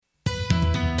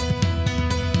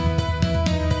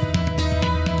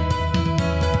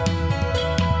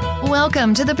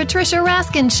Welcome to the Patricia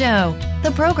Raskin Show,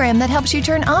 the program that helps you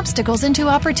turn obstacles into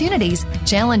opportunities,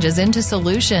 challenges into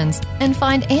solutions, and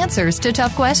find answers to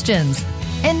tough questions.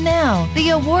 And now, the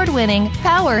award-winning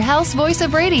powerhouse voice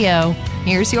of radio.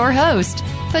 Here's your host,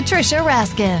 Patricia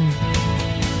Raskin.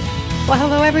 Well,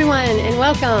 hello, everyone, and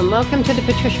welcome. Welcome to the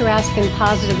Patricia Raskin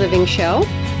Positive Living Show.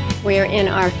 We're in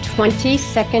our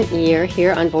 22nd year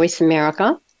here on Voice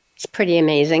America. It's pretty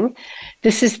amazing.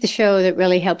 This is the show that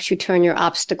really helps you turn your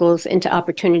obstacles into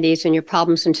opportunities and your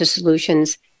problems into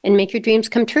solutions and make your dreams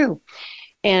come true.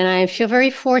 And I feel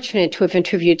very fortunate to have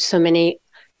interviewed so many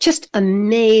just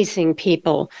amazing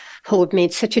people who have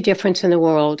made such a difference in the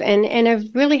world and are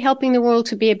really helping the world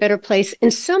to be a better place in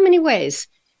so many ways,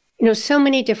 so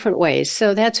many different ways.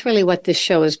 So that's really what this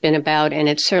show has been about. And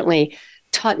it certainly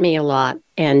taught me a lot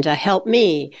and helped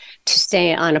me to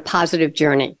stay on a positive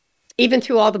journey, even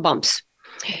through all the bumps.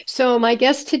 So my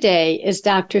guest today is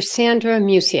Dr. Sandra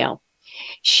Musial.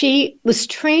 She was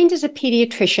trained as a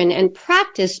pediatrician and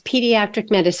practiced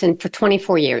pediatric medicine for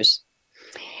 24 years.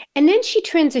 And then she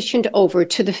transitioned over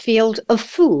to the field of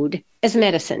food as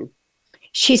medicine.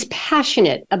 She's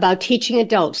passionate about teaching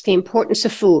adults the importance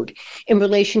of food in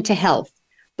relation to health,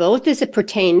 both as it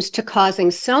pertains to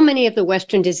causing so many of the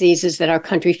Western diseases that our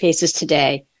country faces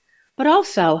today, but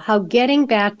also how getting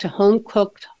back to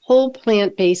home-cooked, whole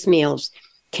plant-based meals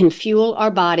can fuel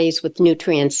our bodies with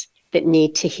nutrients that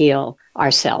need to heal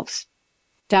ourselves.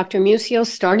 Dr. Musial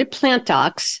started Plant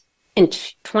Docs in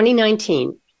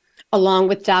 2019, along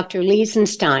with Drs Lee and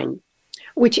Stein,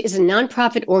 which is a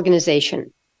nonprofit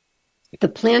organization. The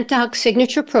Plant Docs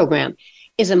signature program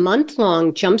is a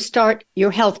month-long Jumpstart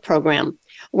Your Health program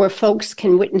where folks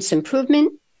can witness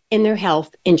improvement in their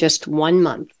health in just 1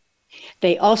 month.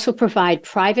 They also provide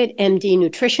private MD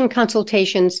nutrition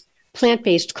consultations,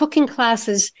 plant-based cooking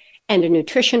classes, and a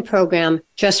nutrition program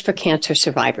just for cancer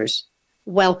survivors.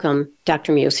 Welcome,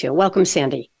 Dr. Musial. Welcome,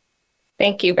 Sandy.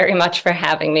 Thank you very much for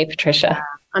having me, Patricia.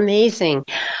 Amazing.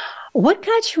 What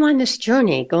got you on this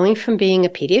journey, going from being a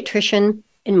pediatrician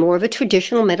in more of a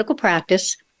traditional medical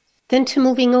practice, then to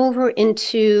moving over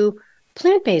into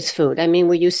plant-based food? I mean,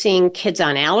 were you seeing kids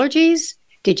on allergies?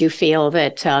 Did you feel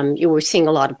that you were seeing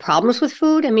a lot of problems with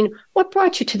food? I mean, what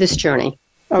brought you to this journey?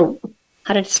 Or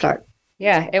how did it start?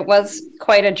 Yeah, it was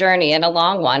quite a journey and a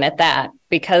long one at that,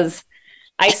 because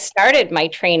I started my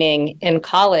training in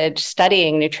college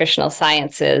studying nutritional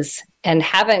sciences and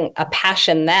having a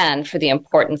passion then for the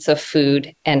importance of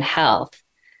food and health.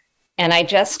 And I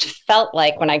just felt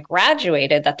like when I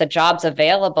graduated that the jobs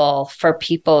available for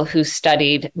people who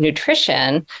studied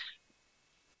nutrition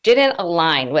didn't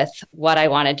align with what I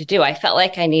wanted to do. I felt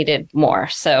like I needed more.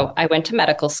 So I went to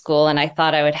medical school and I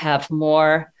thought I would have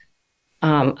more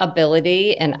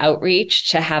ability and outreach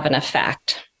to have an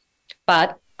effect.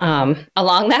 But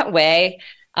along that way,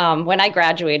 when I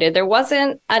graduated, there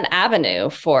wasn't an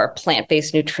avenue for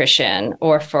plant-based nutrition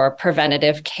or for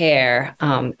preventative care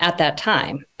at that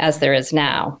time, as there is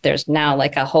now. There's now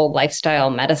like a whole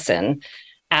lifestyle medicine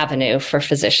avenue for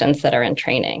physicians that are in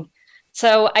training.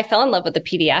 So I fell in love with the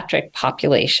pediatric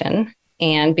population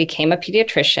and became a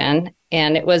pediatrician.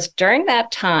 And it was during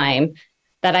that time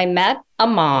that I met a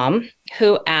mom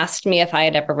who asked me if I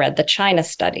had ever read the China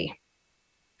study.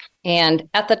 And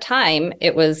at the time,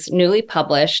 it was newly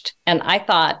published. And I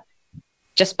thought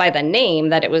just by the name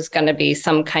that it was going to be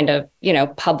some kind of,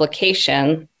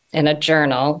 publication in a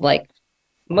journal, like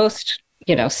most,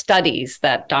 studies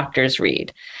that doctors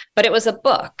read. But it was a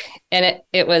book, and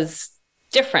it was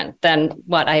different than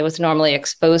what I was normally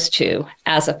exposed to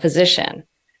as a physician.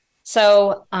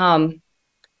 So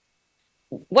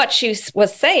what she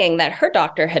was saying that her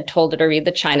doctor had told her to read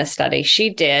the China study, she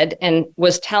did, and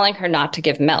was telling her not to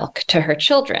give milk to her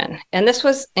children. And this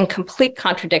was in complete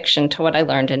contradiction to what I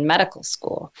learned in medical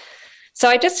school. So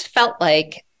I just felt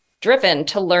like driven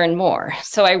to learn more.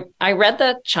 So I read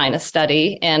the China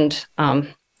study, and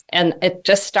it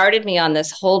just started me on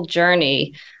this whole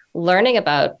journey, learning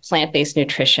about plant-based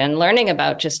nutrition, learning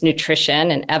about just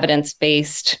nutrition and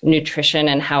evidence-based nutrition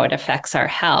and how it affects our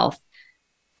health.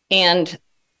 And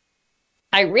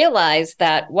I realized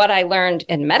that what I learned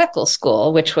in medical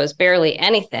school, which was barely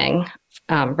anything,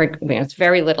 it's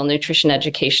very little nutrition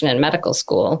education in medical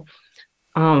school,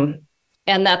 and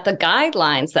that the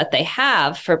guidelines that they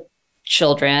have for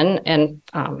children and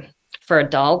for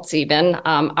adults even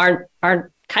are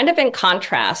kind of in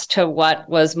contrast to what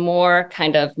was more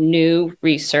kind of new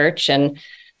research and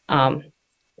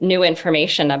new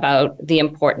information about the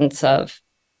importance of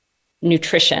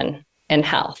nutrition and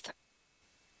health.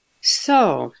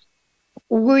 So,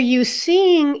 were you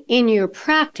seeing in your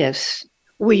practice,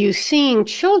 were you seeing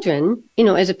children,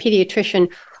 as a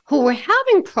pediatrician, who were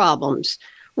having problems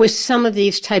with some of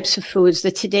these types of foods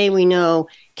that today we know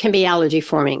can be allergy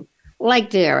forming, like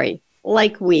dairy,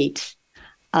 like wheat,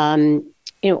 or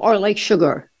like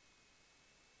sugar.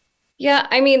 Yeah,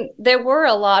 I mean, there were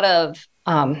a lot of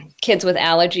kids with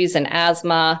allergies and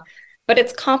asthma, but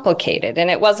it's complicated and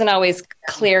it wasn't always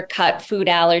clear-cut food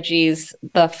allergies.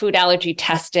 The food allergy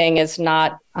testing is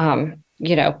not,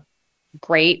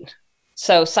 great.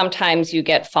 So sometimes you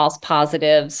get false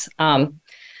positives.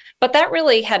 But that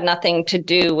really had nothing to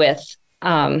do with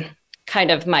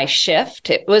kind of my shift.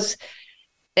 It was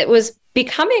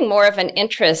becoming more of an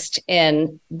interest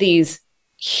in these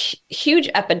huge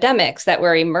epidemics that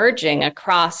were emerging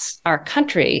across our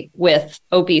country with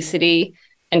obesity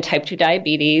and type 2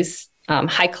 diabetes,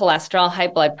 high cholesterol, high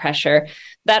blood pressure,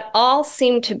 that all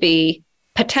seem to be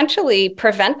potentially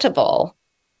preventable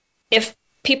if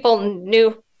people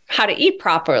knew how to eat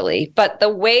properly. But the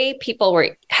way people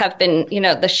have been,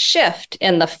 the shift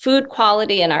in the food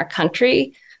quality in our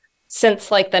country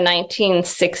since like the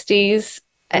 1960s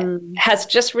has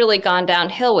just really gone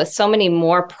downhill with so many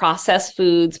more processed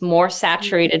foods, more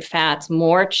saturated fats,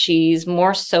 more cheese,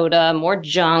 more soda, more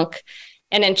junk.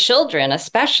 And in children,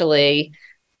 especially,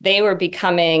 they were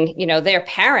becoming, their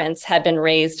parents had been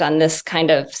raised on this kind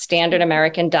of standard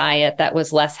American diet that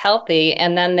was less healthy.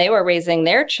 And then they were raising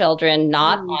their children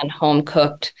not on home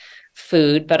cooked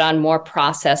food, but on more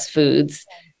processed foods.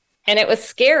 And it was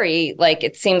scary. Like,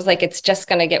 it seems like it's just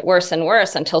going to get worse and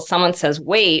worse until someone says,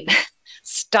 wait,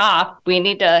 stop. We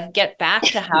need to get back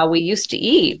to how we used to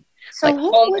eat, so like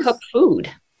home cooked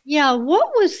food. Yeah.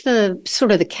 What was the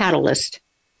sort of the catalyst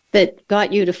that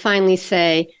got you to finally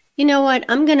say, you know what,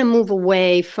 I'm going to move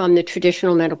away from the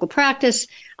traditional medical practice.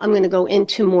 I'm going to go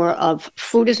into more of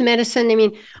food as medicine. I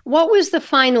mean, what was the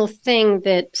final thing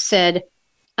that said,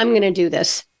 I'm going to do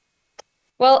this?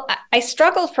 Well, I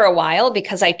struggled for a while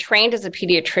because I trained as a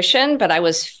pediatrician, but I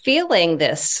was feeling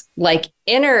this like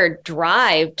inner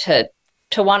drive to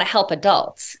want to help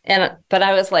adults. But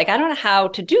I was like, I don't know how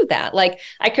to do that. Like,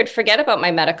 I could forget about my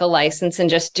medical license and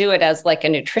just do it as like a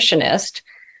nutritionist.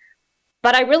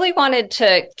 But I really wanted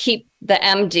to keep the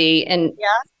MD.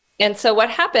 And so what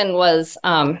happened was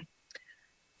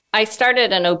I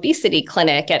started an obesity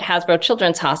clinic at Hasbro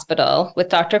Children's Hospital with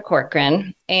Dr.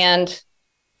 Corcoran. And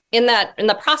in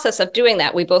the process of doing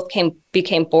that, we both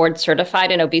became board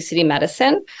certified in obesity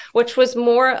medicine, which was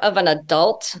more of an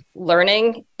adult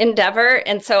learning endeavor.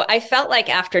 And so I felt like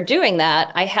after doing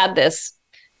that, I had this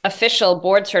official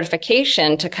board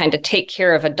certification to kind of take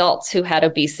care of adults who had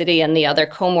obesity and the other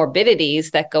comorbidities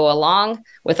that go along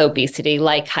with obesity,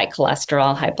 like high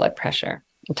cholesterol, high blood pressure,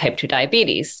 and type 2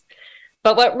 diabetes.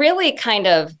 But what really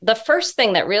the first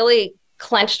thing that really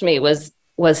clenched me was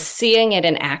seeing it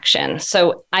in action.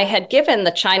 So I had given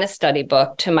the China study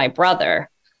book to my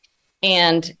brother,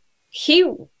 and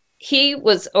he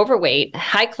was overweight,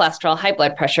 high cholesterol, high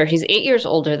blood pressure. He's 8 years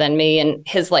older than me, and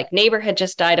his neighbor had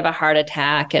just died of a heart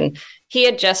attack, and he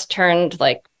had just turned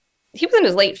he was in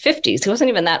his late 50s. He wasn't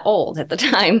even that old at the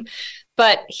time,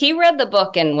 but he read the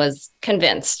book and was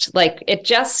convinced. It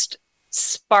just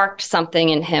sparked something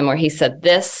in him where he said,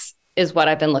 this is what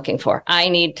I've been looking for. I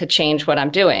need to change what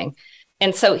I'm doing.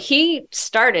 And so he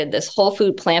started this whole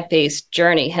food plant-based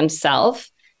journey himself.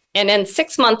 And in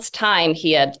 6 months' time,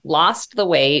 he had lost the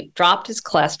weight, dropped his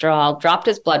cholesterol, dropped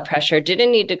his blood pressure,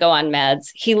 didn't need to go on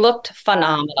meds. He looked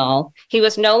phenomenal. He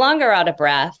was no longer out of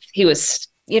breath. He was,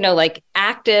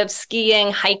 active,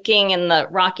 skiing, hiking in the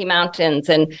Rocky Mountains.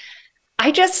 And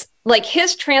I just,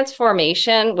 his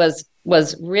transformation was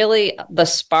really the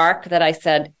spark that I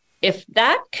said, if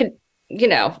that could,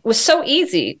 was so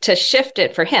easy to shift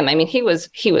it for him. I mean, he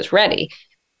was ready.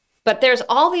 But there's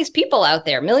all these people out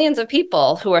there, millions of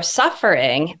people who are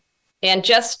suffering and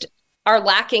just are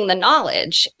lacking the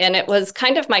knowledge. And it was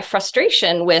kind of my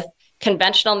frustration with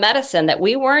conventional medicine that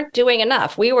we weren't doing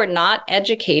enough. We were not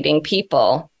educating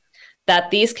people that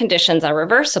these conditions are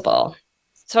reversible.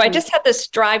 So I just had this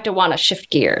drive to want to shift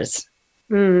gears.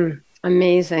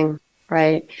 Amazing.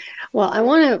 Right. Well,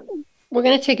 we're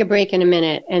going to take a break in a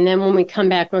minute. And then when we come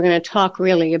back, we're going to talk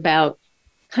really about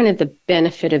kind of the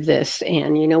benefit of this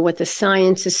and, what the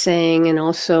science is saying and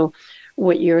also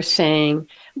what you're saying.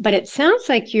 But it sounds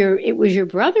like it was your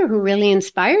brother who really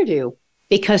inspired you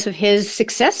because of his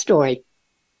success story.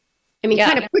 I mean,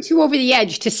 kind of put you over the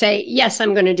edge to say, yes,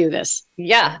 I'm going to do this.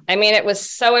 Yeah. I mean, it was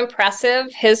so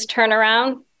impressive, his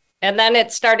turnaround. And then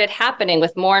it started happening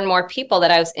with more and more people that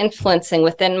I was influencing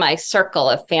within my circle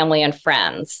of family and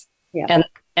friends. Yeah.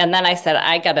 And then I said,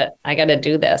 I gotta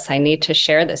do this. I need to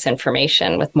share this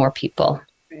information with more people.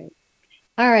 Right.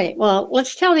 All right. Well,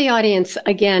 let's tell the audience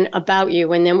again about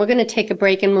you, and then we're going to take a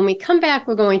break. And when we come back,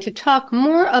 we're going to talk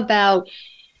more about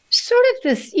sort of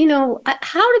this,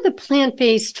 how do the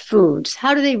plant-based foods,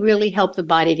 how do they really help the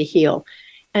body to heal?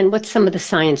 And what's some of the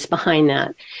science behind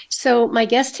that? So my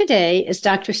guest today is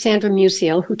Dr. Sandra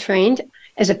Musial, who trained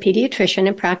as a pediatrician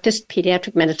and practiced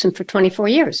pediatric medicine for 24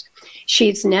 years.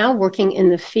 She's now working in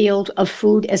the field of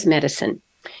food as medicine.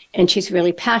 And she's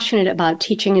really passionate about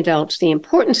teaching adults the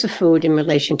importance of food in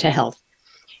relation to health,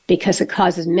 because it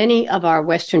causes many of our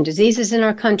Western diseases in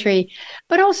our country,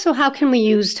 but also how can we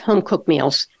use home-cooked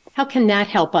meals? How can that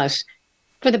help us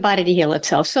for the body to heal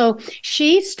itself? So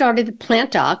she started the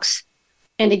Plant Docs.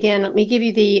 And again, let me give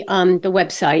you the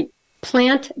website,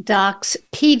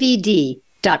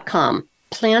 plantdocspvd.com,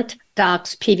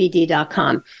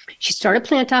 plantdocspvd.com. She started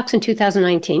Plant Docs in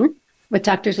 2019. With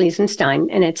Drs Lee and Stein,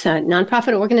 and it's a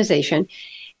nonprofit organization.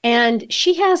 And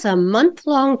she has a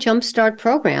month-long Jumpstart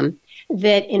program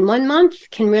that in 1 month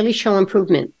can really show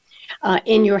improvement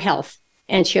in your health.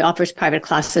 And she offers private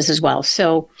classes as well.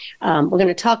 So we're going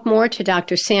to talk more to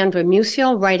Dr. Sandra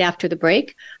Musial right after the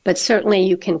break, but certainly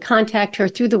you can contact her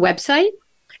through the website,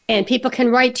 and people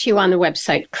can write to you on the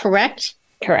website, correct?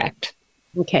 Correct.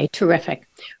 Okay, terrific.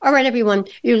 All right, everyone,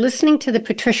 you're listening to the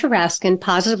Patricia Raskin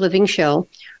Positive Living Show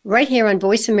right here on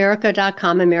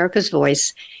voiceamerica.com, America's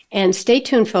Voice. And stay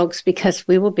tuned, folks, because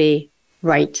we will be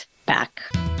right back.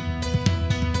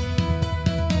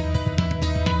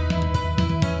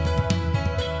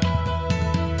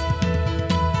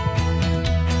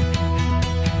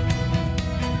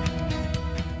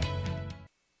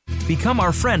 Become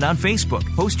our friend on Facebook.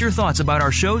 Post your thoughts about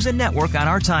our shows and network on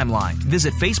our timeline.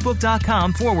 Visit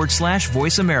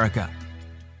facebook.com/Voice America.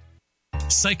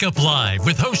 Psych Up Live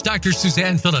with host Dr.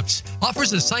 Suzanne Phillips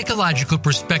offers a psychological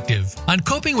perspective on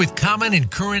coping with common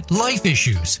and current life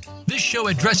issues. This show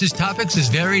addresses topics as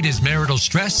varied as marital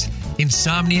stress,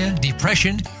 insomnia,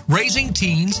 depression, raising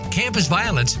teens, campus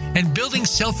violence, and building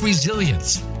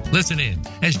self-resilience. Listen in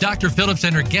as Dr. Phillips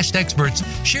and her guest experts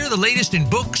share the latest in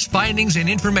books, findings, and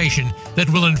information that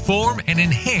will inform and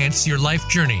enhance your life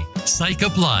journey. Psych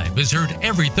Up Live is heard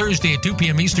every Thursday at 2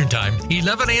 p.m. Eastern Time,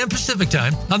 11 a.m. Pacific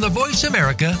Time on the Voice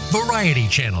America Variety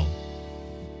Channel.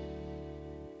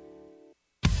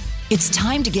 It's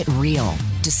time to get real,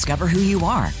 discover who you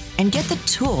are, and get the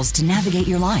tools to navigate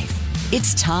your life.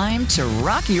 It's time to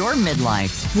rock your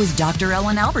midlife with Dr.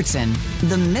 Ellen Albertson,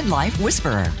 the Midlife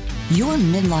Whisperer. Your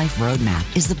midlife roadmap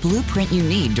is the blueprint you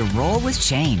need to roll with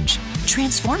change,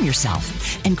 transform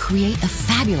yourself, and create a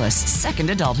fabulous second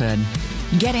adulthood.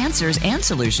 Get answers and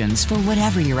solutions for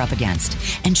whatever you're up against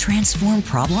and transform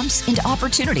problems into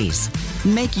opportunities.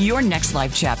 Make your next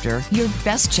life chapter your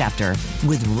best chapter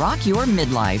with Rock Your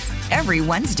Midlife every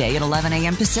Wednesday at 11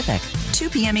 a.m. Pacific, 2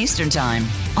 p.m. Eastern Time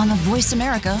on the Voice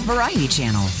America Variety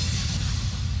Channel.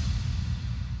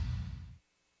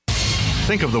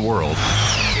 Think of the world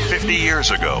 50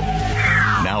 years ago.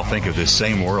 Now think of this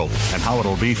same world and how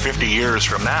it'll be 50 years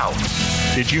from now.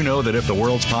 Did you know that if the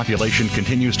world's population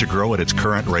continues to grow at its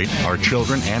current rate, our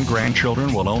children and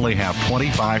grandchildren will only have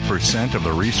 25% of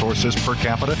the resources per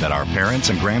capita that our parents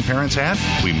and grandparents had?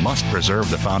 We must preserve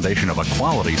the foundation of a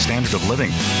quality standard of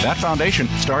living. That foundation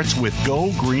starts with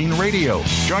Go Green Radio.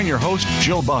 Join your host,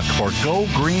 Jill Buck, for Go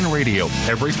Green Radio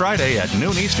every Friday at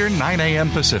noon Eastern, 9 a.m.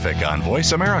 Pacific on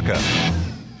Voice America.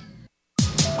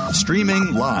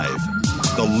 Streaming live,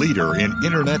 the leader in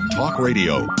Internet talk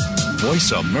radio,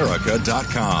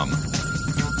 voiceamerica.com.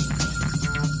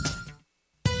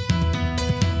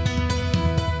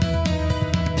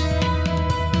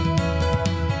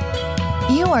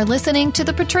 You are listening to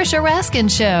The Patricia Raskin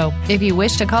Show. If you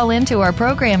wish to call into our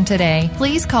program today,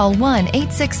 please call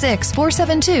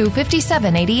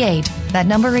 1-866-472-5788. That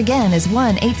number again is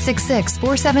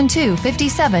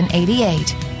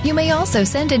 1-866-472-5788. You may also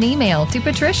send an email to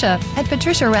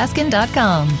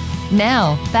patricia@patriciaraskin.com.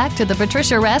 Now, back to The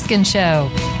Patricia Raskin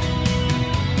Show.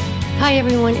 Hi,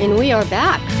 everyone, and we are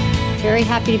back. Very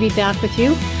happy to be back with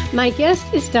you. My guest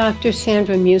is Dr.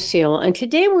 Sandra Musial, and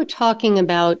today we're talking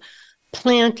about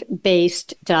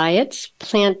plant-based diets,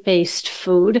 plant-based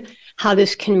food, how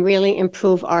this can really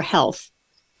improve our health.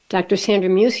 Dr. Sandra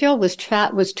Musial was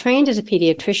trained as a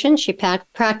pediatrician. She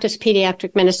practiced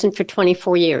pediatric medicine for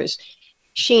 24 years.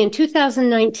 She, in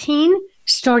 2019,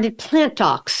 started Plant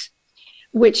Docs,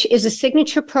 which is a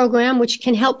signature program which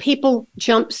can help people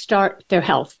jumpstart their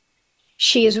health.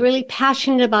 She is really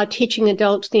passionate about teaching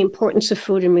adults the importance of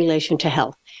food in relation to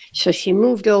health. So she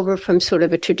moved over from sort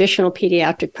of a traditional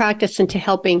pediatric practice into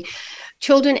helping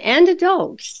children and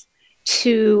adults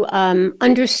to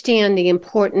understand the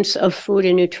importance of food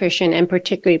and nutrition, and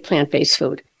particularly plant-based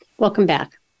food. Welcome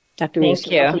back, Dr.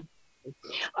 Musial. Thank you.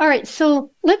 All right,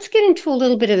 so let's get into a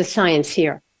little bit of the science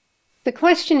here. The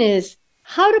question is,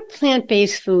 how do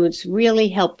plant-based foods really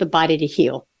help the body to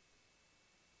heal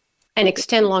and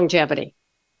extend longevity?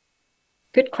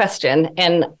 Good question.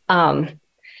 And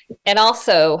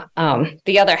also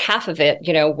the other half of it,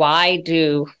 why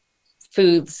do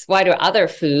other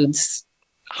foods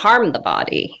harm the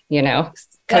body? Because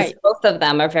Right. both of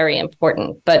them are very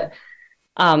important. But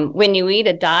when you eat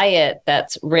a diet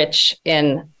that's rich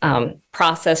in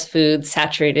processed foods,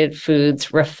 saturated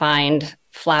foods, refined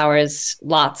flours,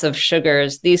 lots of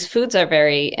sugars, these foods are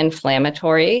very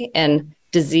inflammatory and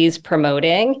disease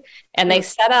promoting, and they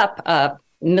set up a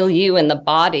milieu in the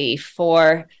body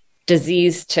for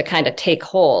disease to kind of take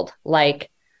hold,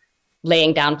 like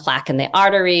laying down plaque in the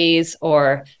arteries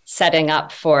or setting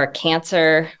up for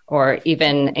cancer or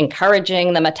even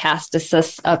encouraging the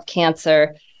metastasis of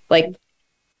cancer. Like,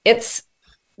 it's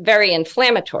very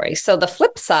inflammatory. So the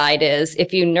flip side is,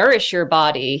 if you nourish your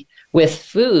body with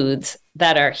foods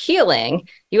that are healing,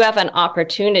 you have an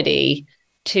opportunity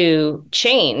to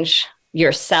change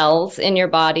your cells in your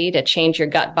body, to change your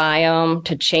gut biome,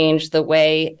 to change the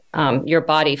way your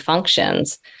body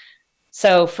functions.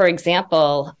 So, for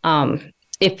example,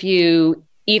 if you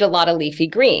eat a lot of leafy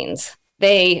greens,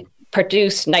 they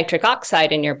produce nitric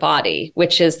oxide in your body,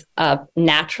 which is a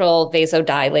natural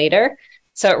vasodilator.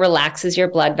 So it relaxes your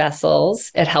blood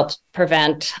vessels. It helps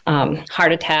prevent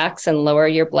heart attacks and lower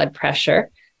your blood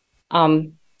pressure.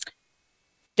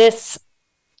 If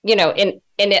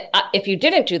you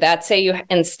didn't do that, say you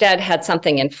instead had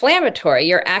something inflammatory,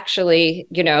 you're actually,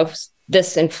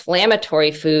 this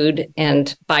inflammatory food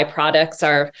and byproducts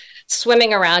are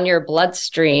swimming around your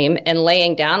bloodstream and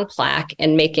laying down plaque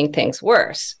and making things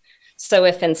worse. So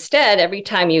if instead, every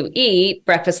time you eat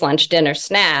breakfast, lunch, dinner,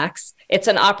 snacks, it's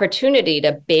an opportunity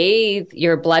to bathe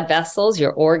your blood vessels,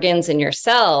 your organs, and your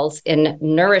cells in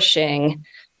nourishing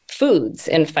foods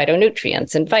and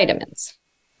phytonutrients and vitamins.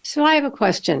 So I have a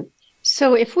question.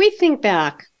 So if we think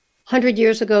back 100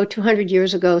 years ago, 200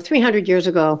 years ago, 300 years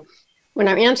ago, when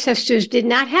our ancestors did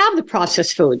not have the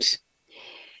processed foods,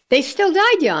 they still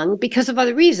died young because of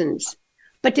other reasons.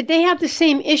 But did they have the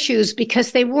same issues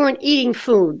because they weren't eating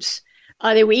foods?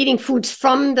 They were eating foods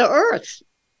from the earth.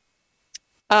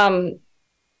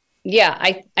 Yeah,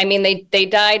 I mean, they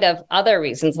died of other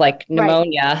reasons like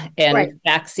pneumonia and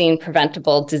vaccine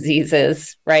preventable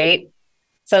diseases, right?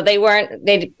 So a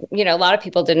lot of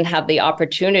people didn't have the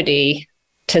opportunity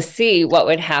to see what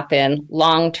would happen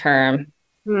long term,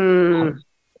 but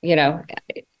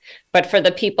for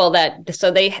the people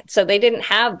so they didn't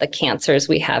have the cancers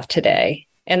we have today,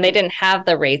 and they didn't have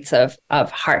the rates of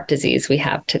heart disease we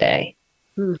have today.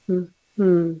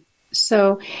 Mm-hmm.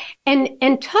 So,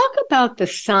 and talk about the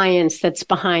science that's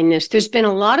behind this. There's been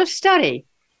a lot of study,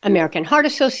 American Heart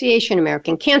Association,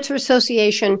 American Cancer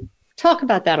Association. Talk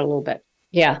about that a little bit.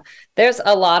 Yeah, there's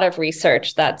a lot of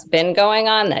research that's been going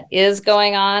on, that is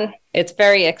going on. It's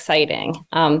very exciting.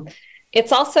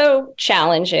 It's also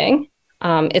challenging.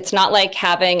 It's not like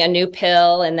having a new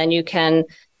pill and then you can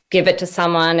give it to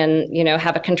someone and,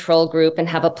 have a control group and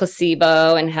have a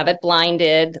placebo and have it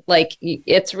blinded. Like, you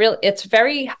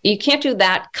can't do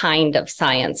that kind of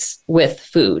science with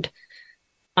food.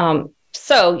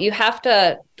 So you have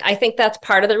to, I think that's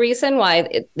part of the reason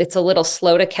why it's a little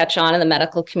slow to catch on in the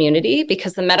medical community,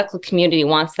 because the medical community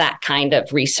wants that kind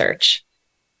of research.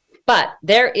 But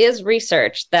there is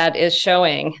research that is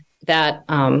showing that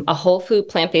a whole food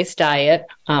plant-based diet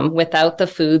without the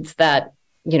foods that,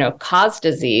 cause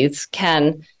disease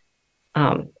can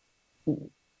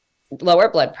lower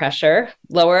blood pressure,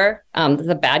 lower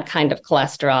the bad kind of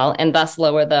cholesterol, and thus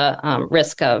lower the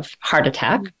risk of heart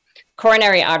attack.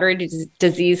 Coronary artery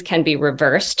disease can be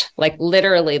reversed, like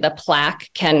literally the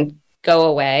plaque can go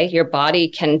away. Your body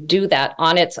can do that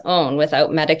on its own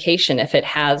without medication if it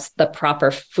has the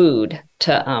proper food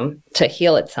to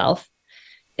heal itself.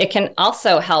 It can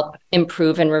also help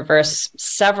improve and reverse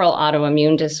several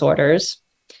autoimmune disorders.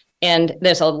 And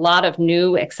there's a lot of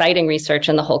new exciting research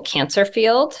in the whole cancer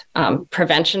field,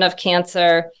 prevention of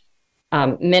cancer,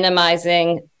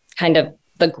 minimizing kind of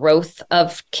the growth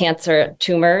of cancer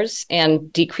tumors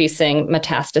and decreasing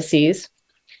metastases.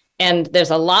 And there's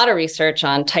a lot of research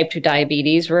on type 2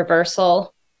 diabetes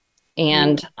reversal.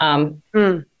 And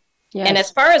and as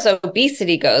far as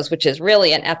obesity goes, which is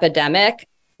really an epidemic,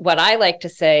 what I like to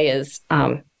say is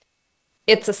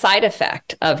it's a side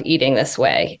effect of eating this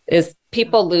way, is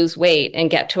people lose weight and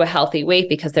get to a healthy weight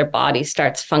because their body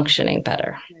starts functioning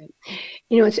better.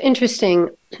 It's interesting.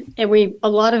 And a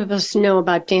lot of us know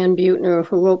about Dan Buettner,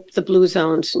 who wrote The Blue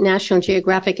Zones, National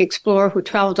Geographic explorer who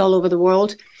traveled all over the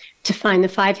world. to find the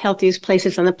 5 healthiest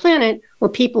places on the planet where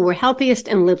people were healthiest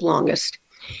and lived longest.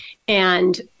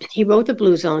 And he wrote the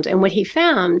Blue Zones. And what he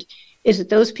found is that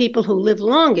those people who live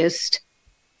longest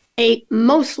ate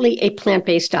mostly a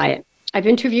plant-based diet. I've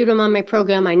interviewed him on my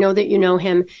program. I know that you know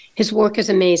him. His work is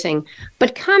amazing.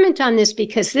 But comment on this,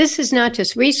 because this is not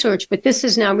just research, but this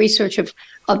is now research of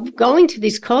going to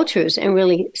these cultures and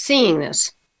really seeing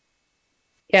this.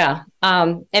 Yeah.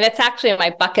 And it's actually on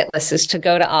my bucket list is to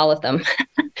go to all of them.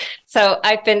 So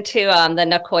I've been to the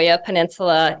Nicoya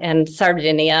Peninsula and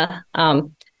Sardinia.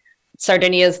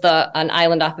 Sardinia is an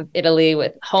island off of Italy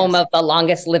with home of the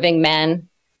longest living men.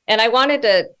 And I wanted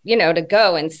to, to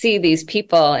go and see these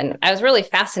people. And I was really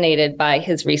fascinated by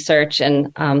his research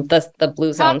and the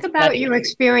Blue Zones. Talk about your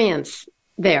experience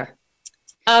there.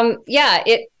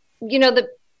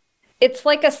 It's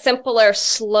like a simpler,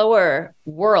 slower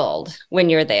world when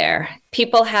you're there.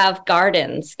 People have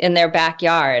gardens in their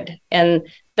backyard, and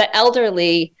the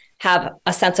elderly have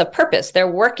a sense of purpose. They're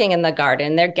working in the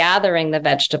garden. They're gathering the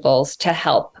vegetables to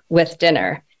help with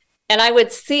dinner. And I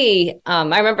would see,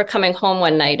 I remember coming home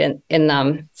one night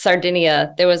in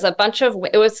Sardinia, there was it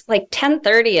was like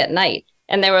 10:30 at night.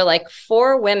 And there were like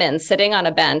 4 women sitting on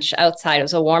a bench outside. It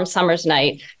was a warm summer's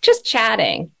night, just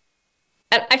chatting.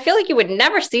 And I feel like you would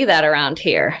never see that around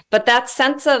here. But that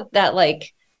sense of that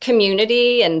like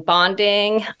community and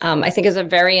bonding, I think is a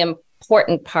very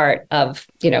important part of,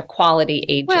 quality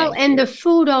aging. Well, and the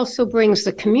food also brings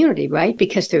the community, right?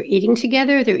 Because they're eating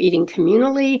together, they're eating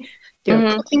communally,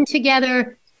 they're cooking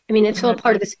together. I mean, it's all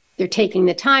part of this. They're taking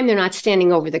the time. They're not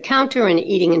standing over the counter and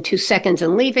eating in 2 seconds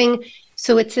and leaving.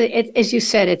 So it's as you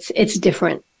said, it's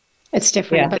different. It's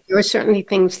different, but there are certainly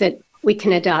things that we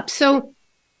can adopt. So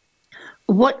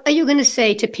what are you going to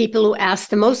say to people who ask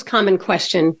the most common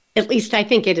question, at least I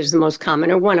think it is the most common,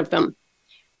 or one of them?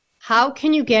 How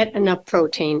can you get enough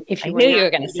protein if you knew you were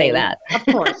going to say that. Of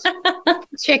course.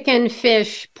 Chicken,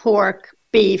 fish, pork,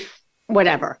 beef,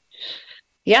 whatever.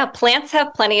 Yeah, plants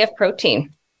have plenty of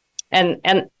protein.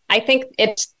 And I think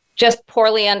it's just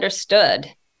poorly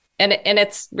understood. And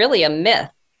it's really a myth.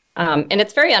 And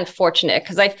it's very unfortunate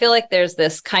because I feel like there's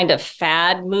this kind of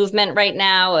fad movement right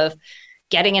now of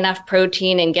getting enough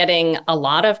protein and getting a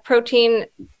lot of protein.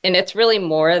 And it's really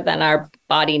more than our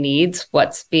body needs,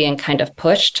 what's being kind of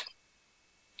pushed.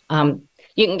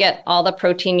 You can get all the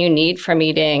protein you need from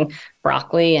eating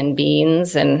broccoli and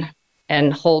beans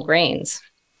and whole grains.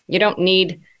 You don't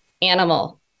need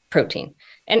animal protein.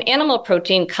 And animal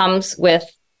protein comes with,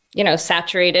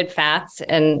 saturated fats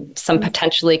and some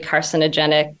potentially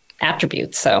carcinogenic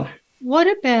attributes. So what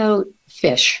about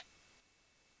fish?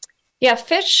 Yeah,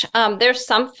 fish. There's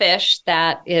some fish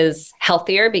that is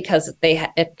healthier because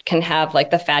it can have,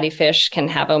 like the fatty fish can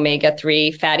have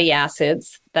omega-3 fatty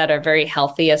acids that are very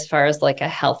healthy as far as like a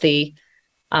healthy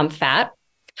fat.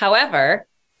 However,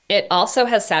 it also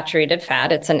has saturated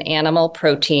fat. It's an animal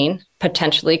protein,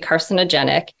 potentially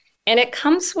carcinogenic, and it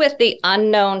comes with the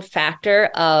unknown factor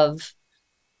of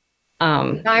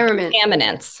environment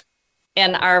contaminants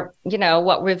and our,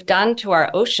 what we've done to our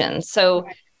oceans. So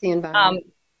the environment.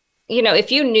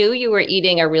 If you knew you were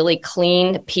eating a really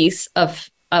clean piece of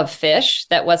fish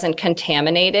that wasn't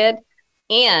contaminated,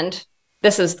 and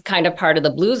this is kind of part of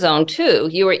the Blue Zone too,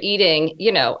 you were eating,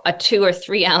 a 2 or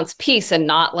 3 ounce piece and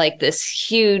not like this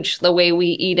huge, the way we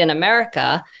eat in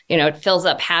America, it fills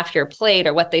up half your plate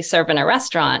or what they serve in a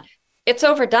restaurant. It's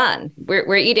overdone.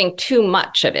 We're eating too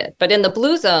much of it. But in the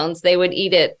Blue Zones, they would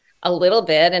eat it a little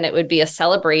bit and it would be a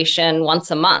celebration once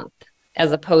a month,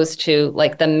 as opposed to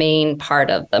like the main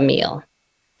part of the meal.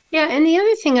 Yeah. And the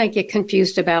other thing I get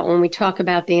confused about when we talk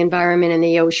about the environment and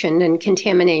the ocean and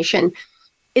contamination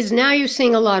is now you're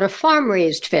seeing a lot of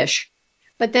farm-raised fish.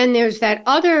 But then there's that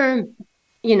other,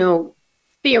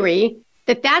 theory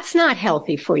that that's not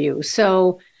healthy for you.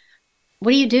 So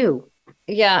what do you do?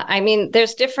 Yeah, I mean,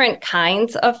 there's different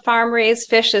kinds of farm-raised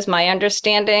fish, is my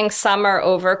understanding. Some are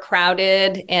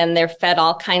overcrowded and they're fed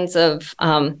all kinds of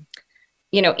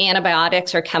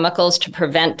antibiotics or chemicals to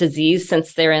prevent disease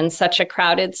since they're in such a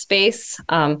crowded space.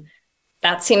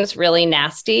 That seems really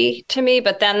nasty to me.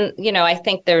 But then, I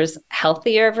think there's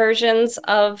healthier versions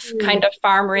of kind of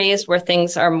farm raised where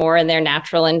things are more in their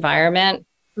natural environment.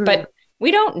 But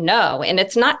we don't know, and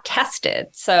it's not tested.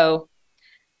 So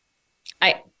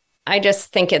I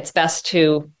just think it's best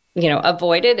to,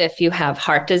 avoid it if you have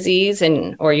heart disease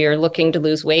or you're looking to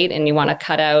lose weight and you want to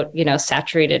cut out,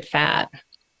 saturated fat.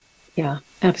 Yeah,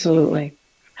 absolutely.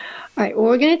 All right. Well,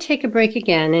 we're going to take a break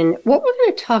again. And what we're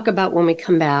going to talk about when we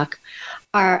come back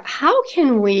are how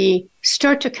can we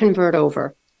start to convert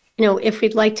over? If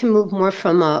we'd like to move more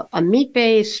from a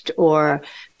meat-based or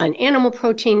an animal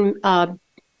protein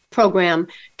program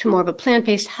to more of a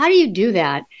plant-based, how do you do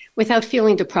that without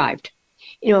feeling deprived?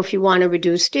 You know, if you want to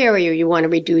reduce dairy or you want to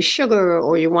reduce sugar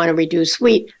or you want to reduce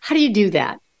wheat, how do you do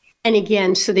that? And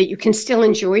again, so that you can still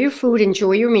enjoy your food,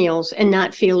 enjoy your meals, and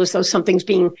not feel as though something's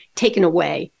being taken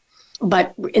away,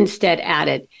 but instead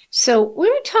added. So we're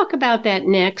going to talk about that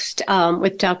next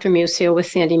with Dr. Musial, with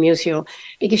Sandy Musial,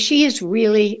 because she has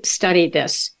really studied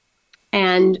this.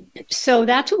 And so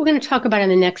that's what we're going to talk about in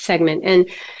the next segment. And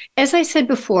as I said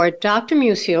before, Dr.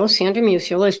 Musial, Sandra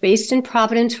Musial, is based in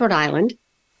Providence, Rhode Island.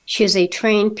 She is a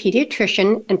trained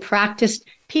pediatrician and practiced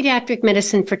pediatric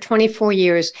medicine for 24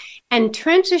 years and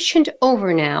transitioned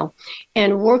over now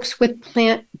and works with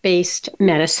plant-based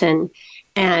medicine.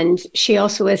 And she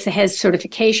also has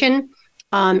certification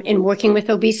in working with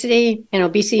obesity and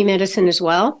obesity medicine as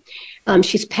well.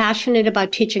 She's passionate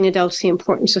about teaching adults the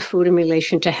importance of food in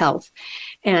relation to health.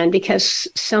 And because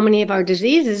so many of our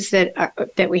diseases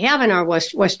that we have in our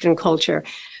Western culture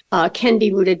can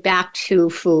be rooted back to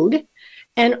food,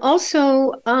 and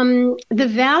also the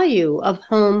value of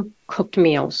home-cooked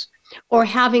meals or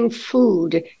having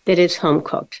food that is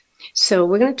home-cooked. So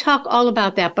we're going to talk all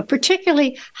about that, but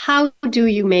particularly how do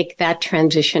you make that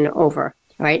transition over,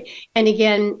 right? And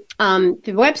again, the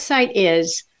website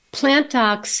is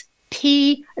PlantDocs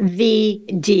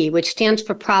PVD, which stands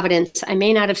for Providence. I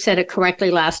may not have said it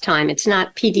correctly last time. It's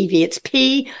not PDV, it's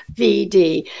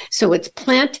PVD. So it's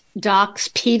PlantDocs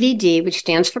PVD, which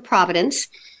stands for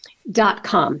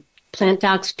Providence.com,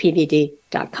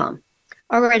 PlantDocsPVD.com.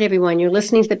 All right, everyone, you're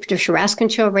listening to the Patricia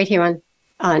Raskin Show right here on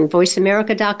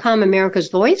voiceamerica.com, America's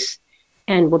Voice,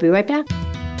 and we'll be right back.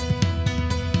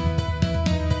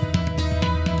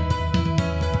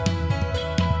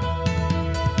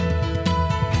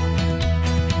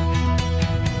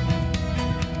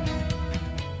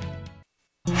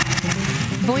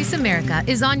 Voice America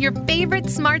is on your favorite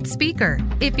smart speaker.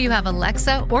 If you have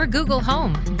Alexa or Google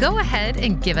Home, go ahead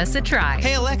and give us a try.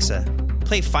 Hey, Alexa,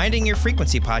 play Finding Your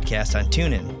Frequency podcast on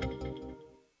TuneIn.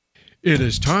 It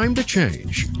is time to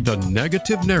change the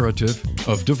negative narrative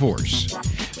of divorce.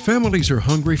 Families are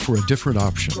hungry for a different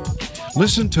option.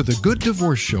 Listen to The Good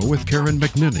Divorce Show with Karen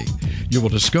McNinney. You will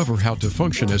discover how to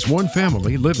function as one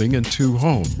family living in two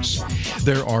homes.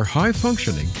 There are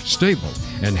high-functioning, stable,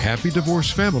 and happy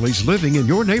divorced families living in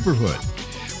your neighborhood.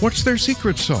 What's their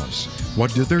secret sauce?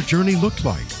 What did their journey look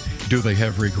like? Do they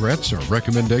have regrets or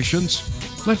recommendations?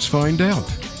 Let's find out.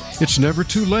 It's never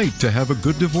too late to have a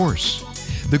good divorce.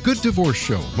 The Good Divorce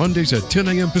Show, Mondays at 10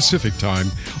 a.m. Pacific Time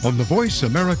on the Voice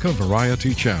America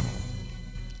Variety Channel.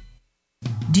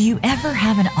 Do you ever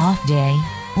have an off day?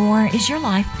 Or is your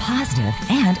life positive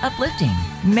and uplifting?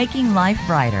 Making Life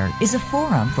Brighter is a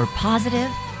forum for positive,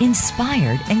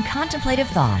 inspired, and contemplative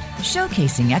thought,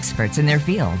 showcasing experts in their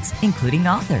fields, including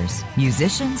authors,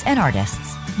 musicians, and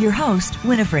artists. Your host,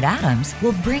 Winifred Adams,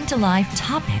 will bring to life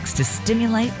topics to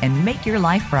stimulate and make your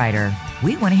life brighter.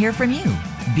 We want to hear from you.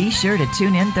 Be sure to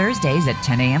tune in Thursdays at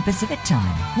 10 a.m. Pacific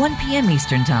Time, 1 p.m.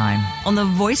 Eastern Time on the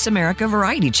Voice America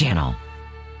Variety Channel.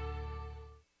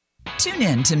 Tune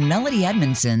in to Melody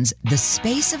Edmondson's The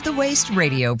Space of the Waist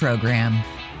radio program.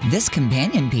 This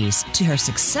companion piece to her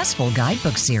successful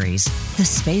guidebook series, The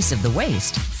Space of the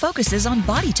Waist, focuses on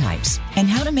body types and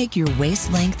how to make your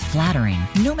waist length flattering,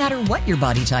 no matter what your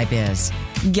body type is.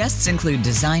 Guests include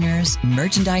designers,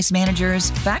 merchandise managers,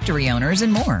 factory owners,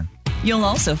 and more. You'll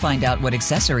also find out what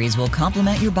accessories will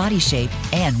complement your body shape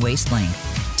and waist length.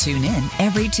 Tune in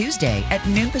every Tuesday at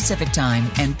noon Pacific Time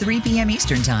and 3 p.m.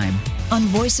 Eastern Time on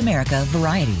Voice America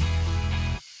Variety.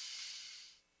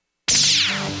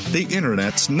 The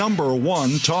Internet's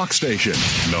 #1 talk station.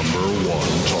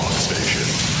 #1 talk station.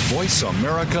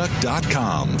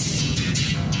 VoiceAmerica.com.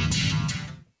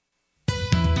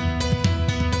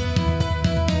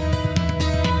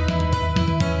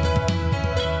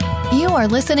 You are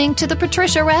listening to The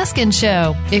Patricia Raskin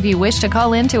Show. If you wish to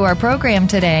call into our program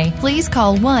today, please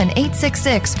call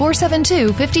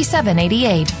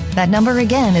 1-866-472-5788. That number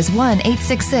again is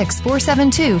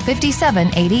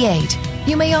 1-866-472-5788.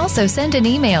 You may also send an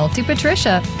email to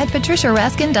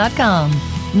patricia@patriciaraskin.com.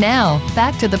 Now,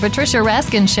 back to The Patricia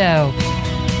Raskin Show.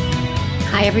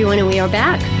 Hi, everyone, and we are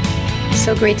back.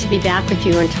 So great to be back with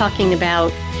you and talking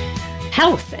about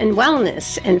health and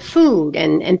wellness and food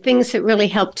and things that really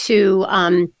help to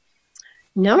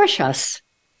nourish us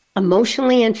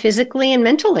emotionally and physically and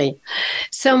mentally.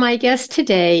 So my guest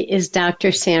today is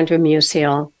Dr. Sandra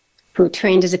Musial, who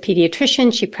trained as a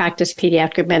pediatrician. She practiced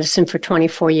pediatric medicine for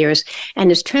 24 years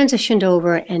and has transitioned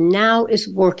over and now is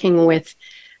working with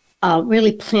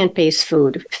really plant-based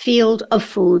food, field of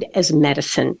food as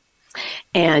medicine.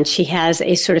 And she has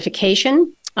a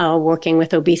certification working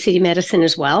with obesity medicine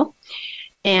as well.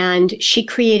 And she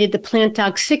created the Plant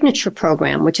Doc Signature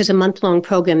Program, which is a month-long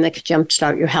program that could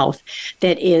jumpstart your health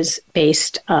that is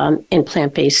based in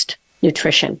plant-based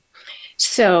nutrition.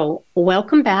 So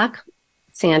welcome back,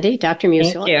 Sandy, Dr.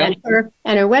 Musial. Thank you.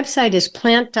 And her website is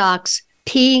Plant Docs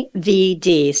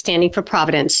PVD, standing for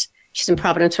Providence. She's in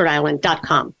Providence, Rhode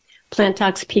Island.com.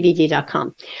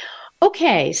 PlantDocsPVD.com.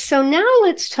 Okay, so now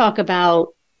let's talk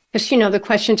about, because, the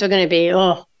questions are going to be,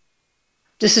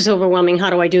 this is overwhelming. How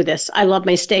do I do this? I love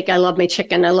my steak. I love my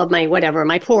chicken. I love my whatever,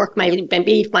 my pork, my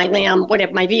beef, my lamb,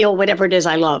 whatever, my veal, whatever it is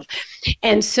I love.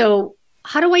 And so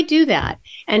how do I do that?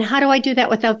 And how do I do that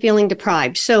without feeling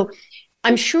deprived? So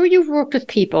I'm sure you've worked with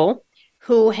people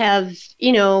who have,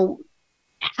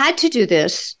 had to do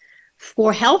this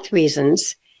for health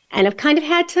reasons and have kind of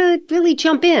had to really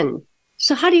jump in.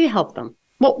 So how do you help them?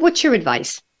 What's your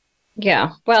advice?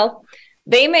 Yeah, well,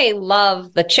 they may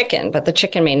love the chicken, but the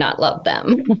chicken may not love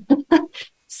them.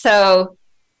 So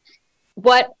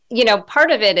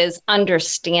part of it is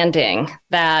understanding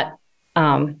that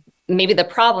maybe the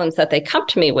problems that they come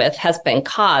to me with has been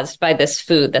caused by this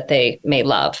food that they may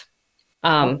love.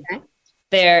 Okay.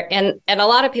 And a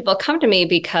lot of people come to me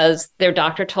because their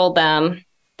doctor told them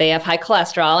they have high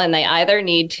cholesterol and they either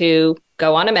need to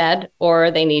go on a med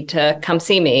or they need to come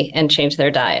see me and change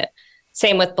their diet.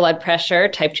 Same with blood pressure,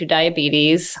 type 2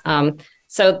 diabetes.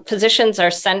 So physicians are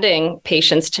sending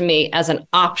patients to me as an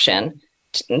option.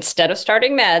 Instead of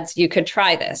starting meds, you could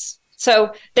try this.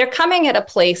 So they're coming at a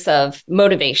place of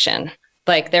motivation,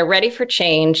 like they're ready for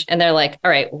change and they're like,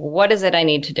 all right, what is it I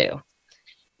need to do?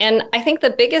 And I think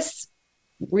the biggest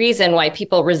reason why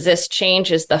people resist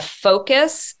change is the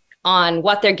focus on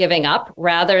what they're giving up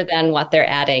rather than what they're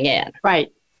adding in.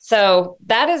 Right. So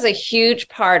that is a huge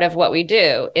part of what we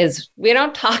do is we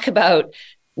don't talk about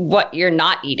what you're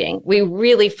not eating. We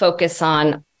really focus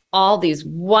on all these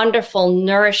wonderful,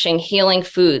 nourishing, healing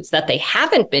foods that they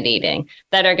haven't been eating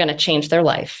that are going to change their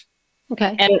life.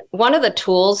 Okay. And one of the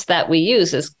tools that we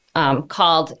use is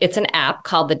it's an app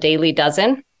called the Daily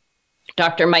Dozen.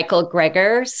 Dr. Michael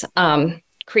Greger's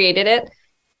created it.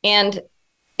 And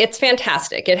it's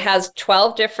fantastic. It has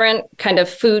 12 different kind of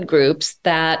food groups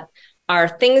that are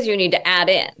things you need to add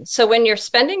in. So when you're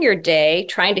spending your day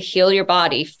trying to heal your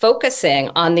body, focusing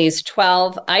on these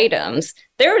 12 items,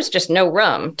 there is just no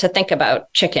room to think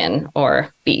about chicken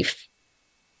or beef.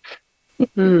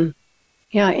 Mm-hmm.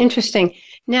 Yeah, interesting.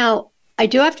 Now, I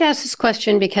do have to ask this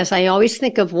question because I always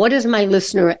think of what is my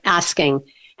listener asking?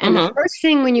 And the first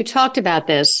thing when you talked about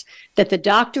this, that the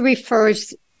doctor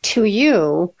refers to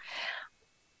you,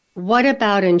 what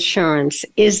about insurance?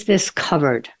 Is this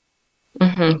covered?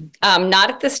 Mm-hmm.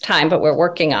 Not at this time, but we're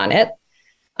working on it.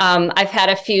 I've had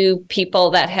a few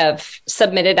people that have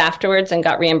submitted afterwards and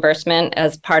got reimbursement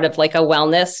as part of like a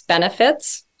wellness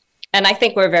benefits. And I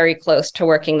think we're very close to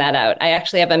working that out. I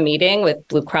actually have a meeting with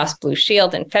Blue Cross Blue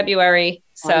Shield in February.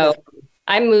 So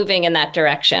I'm moving in that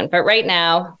direction. But right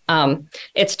now,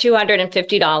 it's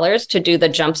 $250 to do the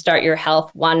Jumpstart Your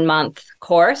Health 1 month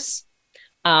course.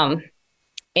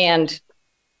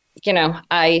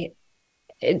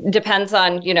 It depends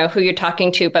on, who you're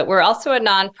talking to, but we're also a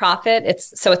nonprofit.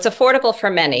 It's affordable for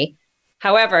many.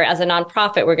 However, as a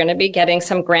nonprofit, we're going to be getting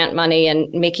some grant money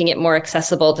and making it more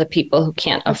accessible to people who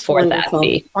can't afford that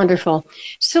fee. Wonderful.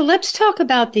 So let's talk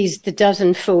about the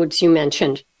dozen foods you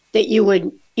mentioned that you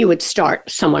would start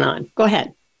someone on. Go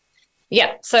ahead.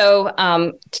 Yeah. So,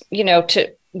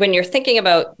 when you're thinking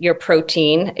about your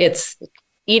protein, it's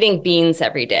eating beans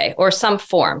every day or some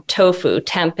form, tofu,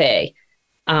 tempeh,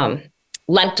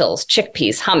 lentils,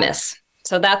 chickpeas, hummus.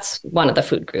 So that's one of the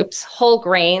food groups. Whole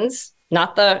grains,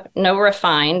 no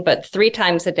refined, but 3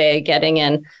 times a day, getting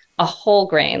in a whole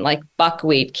grain like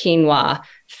buckwheat, quinoa,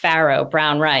 farro,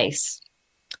 brown rice,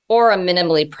 or a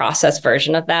minimally processed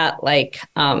version of that, like,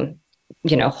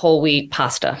 whole wheat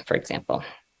pasta, for example.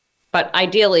 But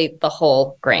ideally, the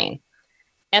whole grain.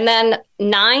 And then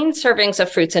 9 servings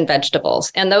of fruits and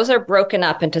vegetables. And those are broken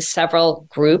up into several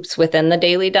groups within the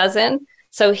Daily Dozen.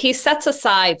 So he sets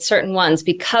aside certain ones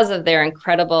because of their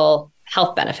incredible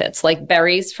health benefits, like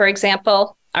berries, for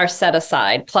example, are set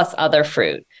aside, plus other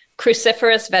fruit.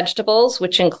 Cruciferous vegetables,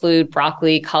 which include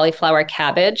broccoli, cauliflower,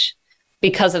 cabbage,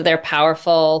 because of their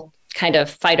powerful kind of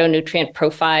phytonutrient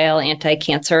profile,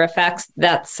 anti-cancer effects,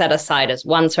 that's set aside as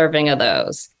 1 serving of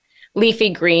those. Leafy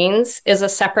greens is a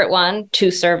separate one, 2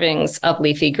 servings of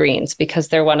leafy greens, because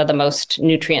they're one of the most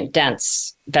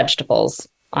nutrient-dense vegetables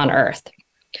on Earth.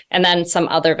 And then some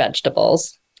other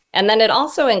vegetables. And then it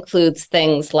also includes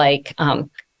things like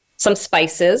some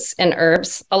spices and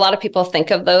herbs. A lot of people think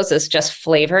of those as just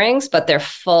flavorings, but they're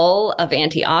full of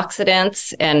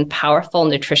antioxidants and powerful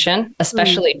nutrition,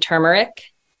 especially turmeric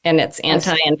and its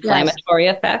anti-inflammatory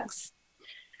effects.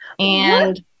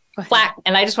 And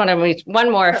and I just want to read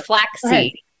one more,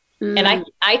 flaxseed. And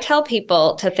I tell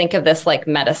people to think of this like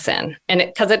medicine, and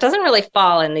because it doesn't really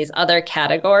fall in these other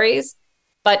categories,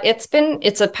 but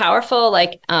it's a powerful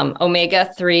like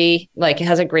omega-3, like it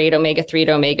has a great omega-3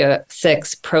 to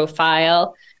omega-6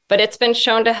 profile, but it's been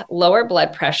shown to lower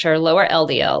blood pressure, lower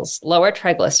LDLs, lower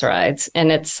triglycerides,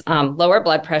 and it's lower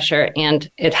blood pressure,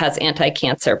 and it has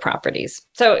anti-cancer properties.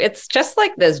 So it's just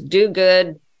like this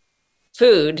do-good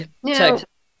food to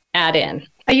add in.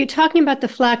 Are you talking about the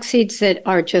flax seeds that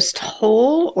are just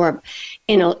whole or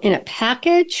in a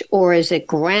package, or is it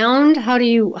ground? How do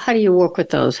you work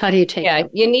with those? How do you take them?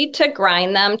 You need to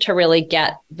grind them to really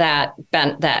get that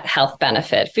health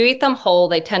benefit. If you eat them whole,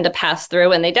 they tend to pass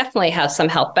through, and they definitely have some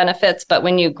health benefits, but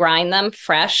when you grind them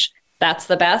fresh, that's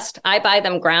the best. I buy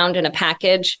them ground in a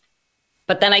package,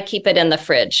 but then I keep it in the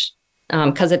fridge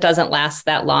because it doesn't last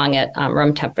that long at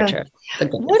room temperature.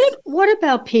 What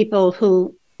about people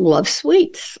who love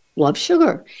sweets, love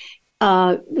sugar?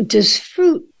 Does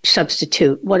fruit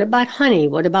substitute? What about honey?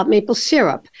 What about maple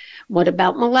syrup? What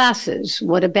about molasses?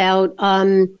 What about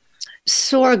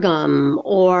sorghum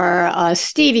or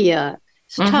stevia?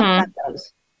 So talk about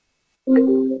those.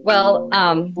 Well,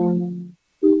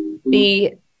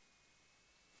 the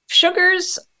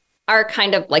sugars are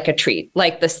kind of like a treat,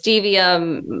 like the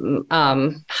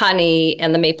stevia, honey,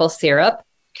 and the maple syrup.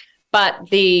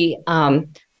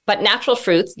 But natural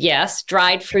fruits, yes,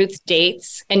 dried fruits,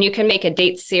 dates, and you can make a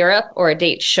date syrup or a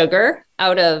date sugar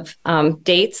out of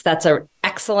dates. That's an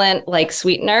excellent like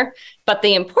sweetener. But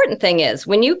the important thing is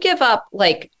when you give up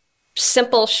like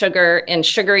simple sugar and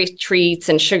sugary treats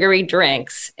and sugary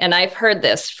drinks, and I've heard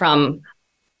this from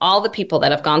all the people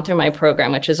that have gone through my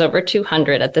program, which is over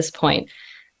 200 at this point,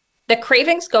 the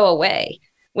cravings go away.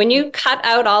 When you cut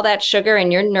out all that sugar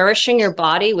and you're nourishing your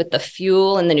body with the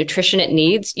fuel and the nutrition it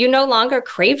needs, you no longer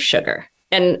crave sugar.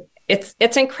 And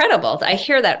it's incredible. I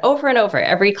hear that over and over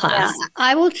every class. Yeah,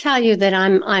 I will tell you that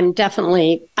I'm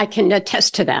definitely, I can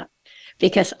attest to that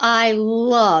because I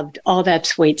loved all that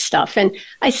sweet stuff. And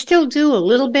I still do a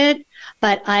little bit,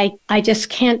 but I just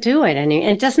can't do it. And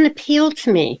it doesn't appeal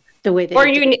to me the way that or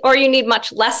you need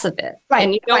much less of it. Right.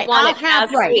 And you don't want it as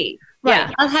sweet. Right.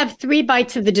 Yeah. I'll have 3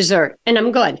 bites of the dessert and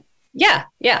I'm good. Yeah.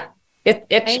 Yeah.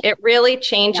 It really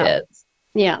changes.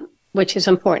 Yeah. Which is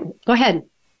important. Go ahead.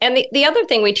 And the other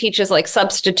thing we teach is like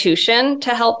substitution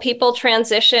to help people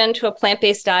transition to a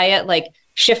plant-based diet, like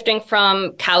shifting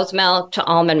from cow's milk to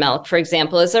almond milk, for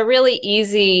example, is a really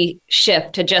easy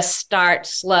shift to just start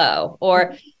slow.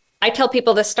 Or I tell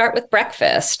people to start with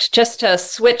breakfast, just to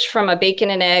switch from a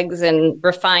bacon and eggs and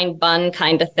refined bun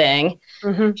kind of thing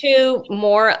to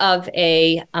more of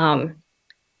a,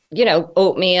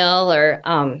 oatmeal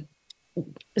or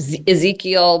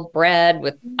Ezekiel bread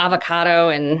with avocado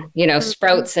and,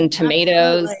 sprouts and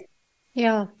tomatoes. Absolutely.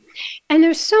 Yeah. And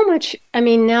there's so much,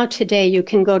 now today you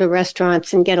can go to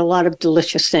restaurants and get a lot of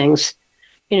delicious things,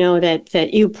 that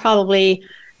you probably,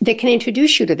 that can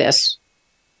introduce you to this.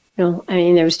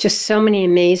 There's just so many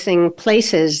amazing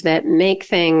places that make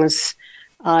things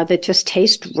that just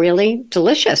taste really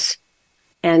delicious.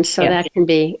 And so that can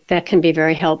be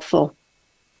very helpful.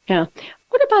 Yeah.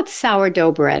 What about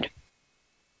sourdough bread?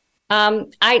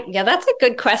 That's a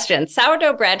good question.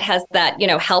 Sourdough bread has that,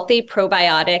 healthy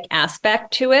probiotic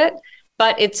aspect to it,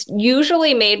 but it's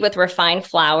usually made with refined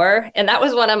flour. And that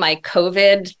was one of my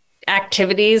COVID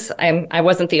activities. I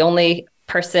wasn't the only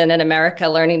person in America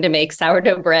learning to make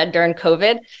sourdough bread during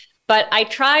COVID, but I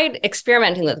tried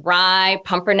experimenting with rye,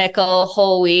 pumpernickel,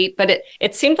 whole wheat, but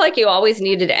it seemed like you always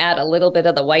needed to add a little bit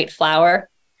of the white flour.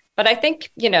 But I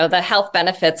think, the health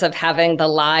benefits of having the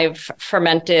live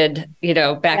fermented,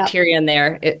 bacteria in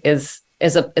there is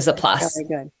a plus.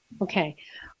 Very good. Okay.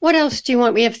 What else do you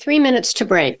want? We have 3 minutes to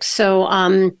break. So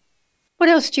what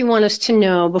else do you want us to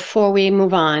know before we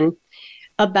move on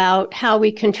about how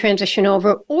we can transition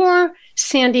over? Or,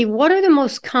 Sandy, what are the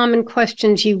most common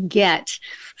questions you get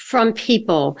from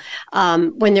people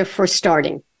when they're first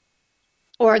starting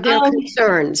or their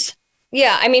concerns?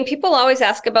 Yeah, people always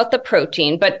ask about the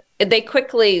protein, but they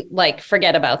quickly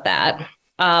forget about that.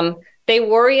 They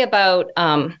worry about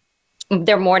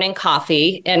their morning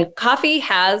coffee, and coffee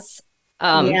has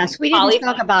yes, we didn't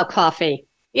talk about coffee.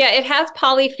 Yeah, it has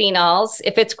polyphenols.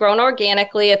 If it's grown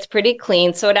organically, it's pretty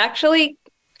clean. So it actually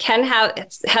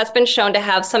has been shown to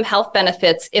have some health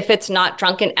benefits if it's not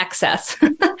drunk in excess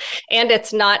and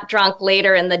it's not drunk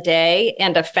later in the day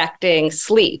and affecting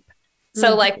sleep.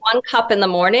 So like 1 cup in the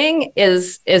morning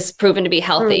is proven to be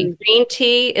healthy. Green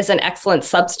tea is an excellent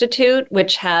substitute,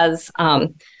 which has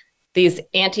these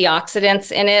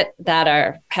antioxidants in it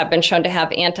that have been shown to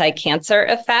have anti-cancer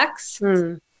effects.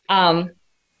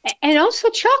 And also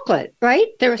chocolate, right?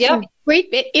 There are some great,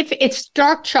 if it's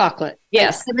dark chocolate,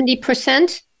 yes,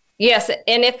 70%. Yes,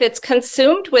 and if it's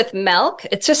consumed with milk,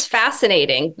 it's just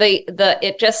fascinating.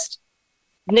 It just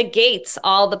negates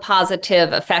all the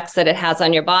positive effects that it has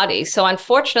on your body. So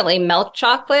unfortunately, milk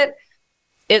chocolate,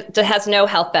 it has no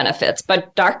health benefits,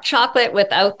 but dark chocolate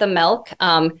without the milk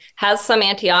has some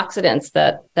antioxidants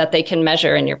that they can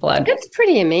measure in your blood. That's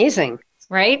pretty amazing,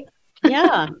 right?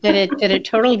 Yeah, that it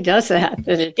totally does that.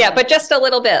 But just a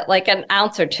little bit, like an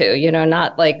ounce or two,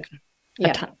 not like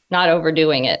not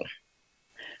overdoing it.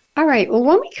 All right. Well,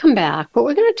 when we come back, what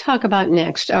we're going to talk about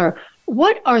next are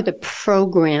what are the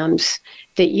programs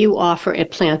that you offer at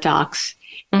Plant Docs,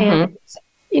 and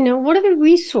what are the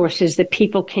resources that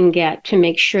people can get to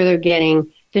make sure they're getting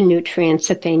the nutrients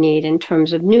that they need in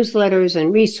terms of newsletters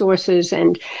and resources,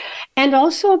 and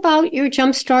also about your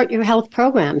Jumpstart Your Health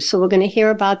program. So we're going to hear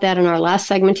about that in our last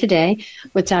segment today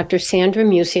with Dr. Sandra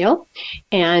Musial.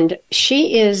 And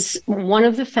she is one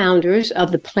of the founders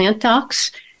of the Plant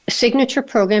Docs signature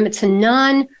program. It's a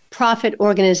non-profit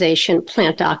organization,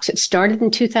 Plant Docs. It started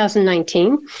in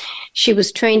 2019. She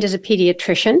was trained as a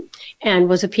pediatrician and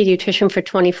was a pediatrician for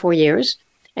 24 years.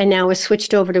 And now has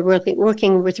switched over to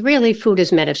working with really food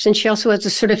as medicine. She also has a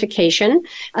certification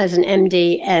as an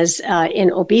MD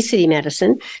in obesity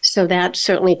medicine. So that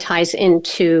certainly ties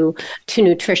into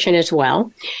nutrition as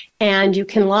well. And you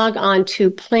can log on to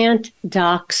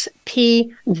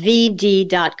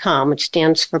plantdocspvd.com, which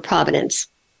stands for Providence.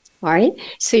 All right.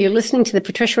 So you're listening to the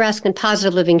Patricia Raskin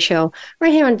Positive Living Show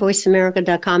right here on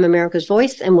voiceamerica.com, America's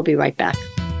Voice, and we'll be right back.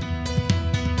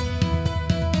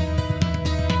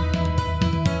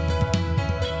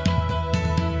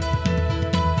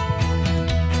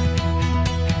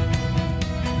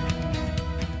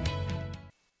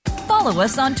 Follow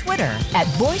us on Twitter at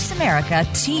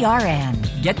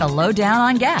VoiceAmericaTRN. Get the lowdown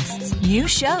on guests, new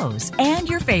shows, and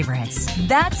your favorites.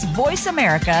 That's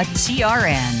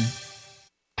VoiceAmericaTRN.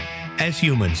 As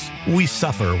humans, we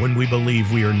suffer when we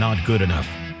believe we are not good enough.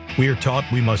 We are taught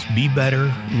we must be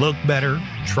better, look better,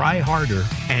 try harder,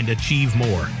 and achieve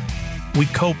more. We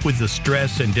cope with the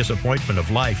stress and disappointment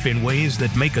of life in ways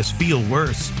that make us feel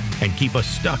worse and keep us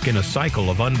stuck in a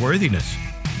cycle of unworthiness.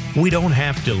 We don't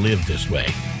have to live this way.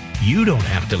 You don't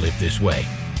have to live this way.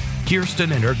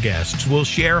 Kirsten and her guests will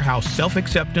share how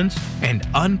self-acceptance and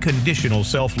unconditional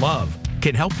self-love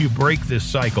can help you break this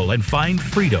cycle and find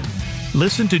freedom.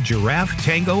 Listen to Giraffe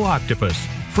Tango Octopus,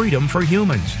 Freedom for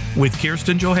Humans, with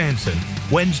Kirsten Johansson,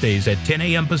 Wednesdays at 10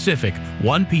 a.m. Pacific,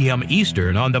 1 p.m.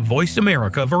 Eastern on the Voice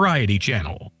America Variety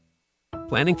Channel.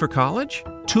 Planning for college?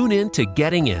 Tune in to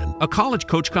Getting In, a college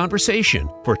coach conversation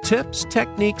for tips,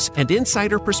 techniques, and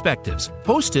insider perspectives,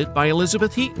 hosted by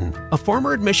Elizabeth Heaton, a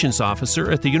former admissions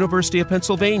officer at the University of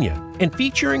Pennsylvania, and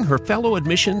featuring her fellow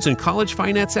admissions and college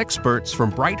finance experts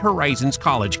from Bright Horizons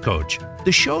College Coach.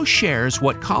 The show shares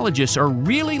what colleges are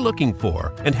really looking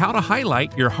for and how to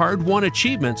highlight your hard-won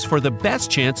achievements for the best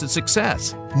chance at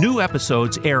success. New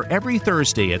episodes air every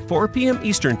Thursday at 4 p.m.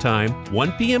 Eastern Time,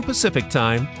 1 p.m. Pacific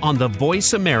Time on the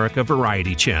Voice America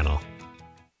Variety Channel.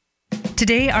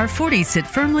 Today, our 40s sit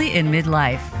firmly in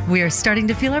midlife. We are starting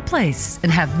to feel our place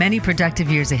and have many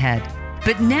productive years ahead.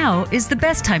 But now is the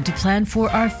best time to plan for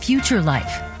our future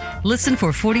life. Listen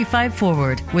for 45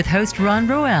 Forward with host Ron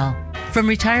Roel. From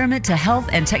retirement to health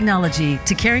and technology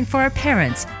to caring for our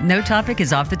parents, no topic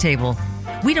is off the table.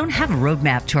 We don't have a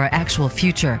roadmap to our actual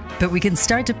future, but we can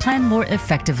start to plan more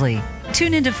effectively.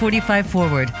 Tune into 45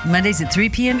 Forward, Mondays at 3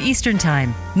 p.m. Eastern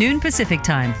Time, noon Pacific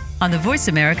Time, on the Voice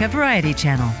America Variety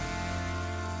Channel.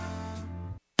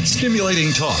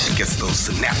 Stimulating talk gets those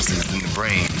synapses in the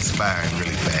brain firing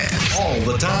really fast. All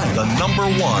the time. The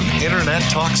 #1 internet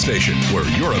talk station where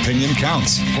your opinion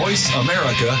counts.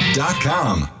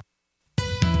 VoiceAmerica.com.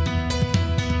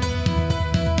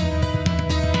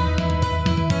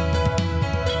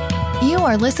 You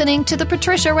are listening to The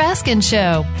Patricia Raskin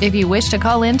Show. If you wish to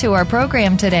call into our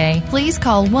program today, please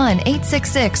call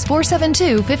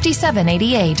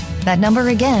 1-866-472-5788. That number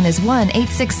again is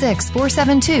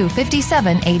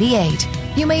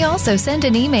 1-866-472-5788. You may also send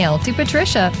an email to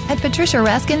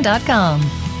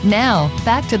patricia@patriciaraskin.com. Now,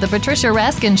 back to The Patricia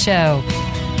Raskin Show.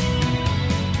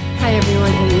 Hi,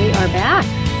 everyone, and we are back.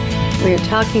 We are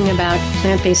talking about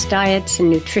plant-based diets and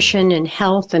nutrition and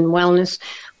health and wellness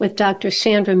with Dr.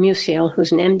 Sandra Musial,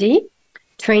 who's an MD,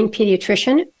 trained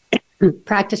pediatrician,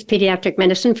 practiced pediatric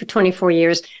medicine for 24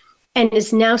 years, and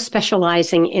is now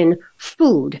specializing in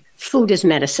food. Food is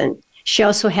medicine. She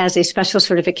also has a special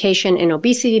certification in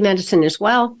obesity medicine as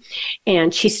well.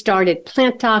 And she started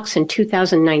Plant Docs in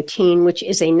 2019, which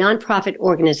is a nonprofit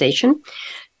organization.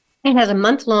 It has a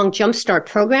month-long Jumpstart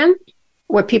program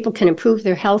where people can improve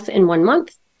their health in 1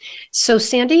 month. So,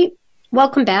 Sandy,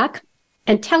 welcome back.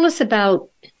 And tell us about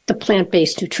the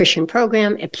plant-based nutrition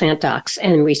program at Plant Docs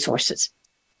and resources.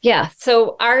 Yeah.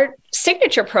 So our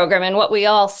signature program and what we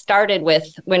all started with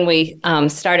when we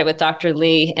started with Dr.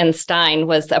 Lee and Stein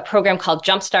was a program called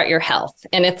Jumpstart Your Health.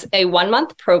 And it's a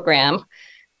 1-month program.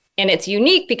 And it's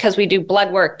unique because we do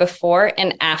blood work before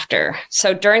and after.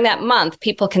 So during that month,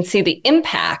 people can see the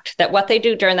impact that what they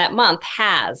do during that month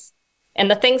has. And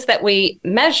the things that we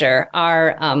measure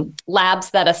are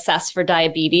labs that assess for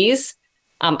diabetes,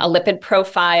 a lipid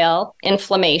profile,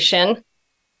 inflammation,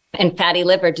 and fatty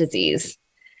liver disease.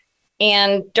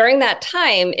 And during that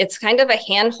time, it's kind of a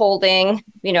hand-holding,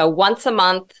 once a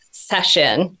month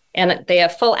session. And they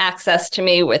have full access to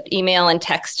me with email and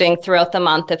texting throughout the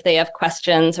month if they have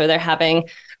questions or they're having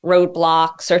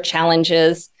roadblocks or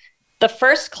challenges. The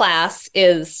first class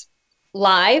is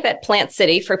live at Plant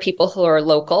City for people who are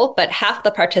local, but half the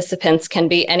participants can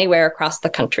be anywhere across the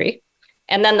country.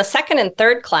 And then the second and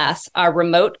third class are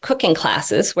remote cooking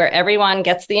classes where everyone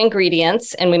gets the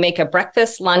ingredients and we make a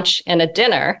breakfast, lunch, and a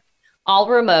dinner, all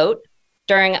remote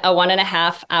during a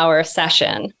 1.5 hour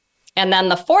session. And then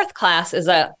the fourth class is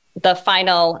the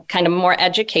final kind of more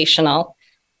educational.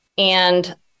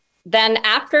 And then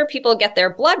after people get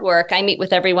their blood work, I meet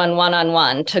with everyone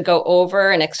one-on-one to go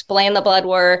over and explain the blood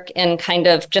work and kind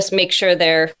of just make sure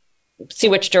see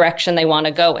which direction they want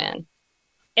to go in.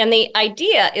 And the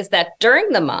idea is that during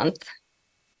the month,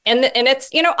 and it's,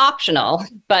 optional,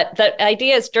 but the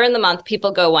idea is during the month,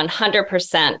 people go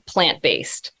 100%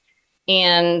 plant-based.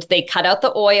 And they cut out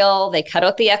the oil, they cut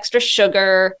out the extra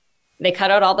sugar, they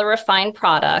cut out all the refined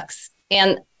products.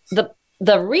 And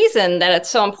the reason that it's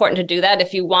so important to do that,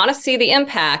 if you want to see the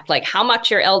impact, like how much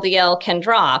your LDL can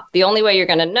drop, the only way you're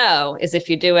going to know is if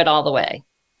you do it all the way.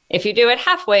 If you do it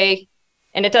halfway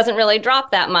and it doesn't really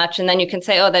drop that much, and then you can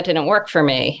say, oh, that didn't work for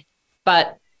me.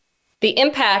 But the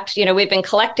impact, we've been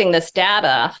collecting this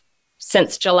data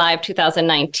since July of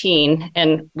 2019,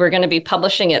 and we're going to be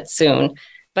publishing it soon.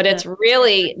 But it's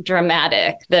really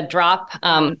dramatic. The drop,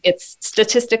 it's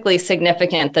statistically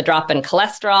significant. The drop in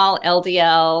cholesterol,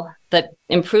 LDL, the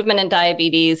improvement in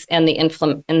diabetes, and the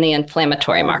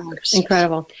inflammatory markers.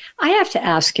 Incredible. I have to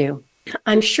ask you,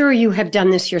 I'm sure you have done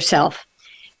this yourself,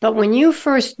 but when you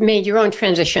first made your own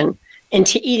transition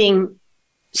into eating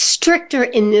stricter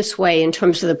in this way in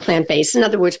terms of the plant-based, in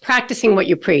other words, practicing what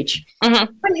you preach,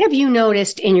 what have you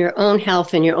noticed in your own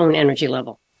health and your own energy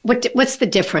level? What's the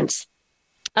difference?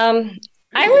 I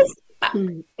was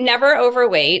never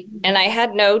overweight and I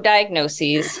had no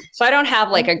diagnoses. So I don't have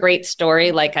like a great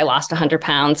story, like I lost 100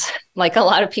 pounds. Like a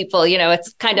lot of people,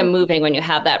 it's kind of moving when you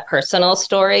have that personal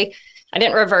story. I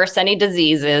didn't reverse any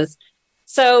diseases.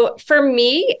 So for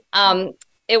me,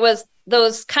 it was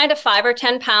those kind of 5 or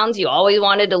 10 pounds you always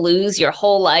wanted to lose your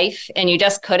whole life and you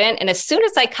just couldn't. And as soon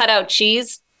as I cut out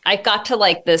cheese, I got to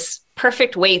like this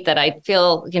perfect weight that I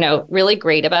feel, really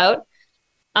great about.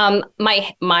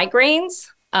 My migraines,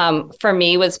 for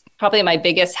me was probably my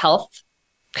biggest health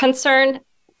concern.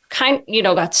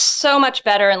 Got so much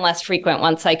better and less frequent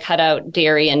once I cut out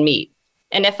dairy and meat.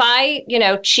 And if I,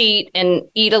 cheat and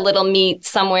eat a little meat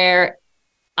somewhere,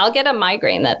 I'll get a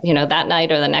migraine that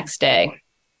night or the next day.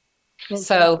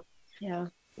 So, yeah.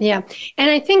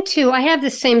 And I think too, I have the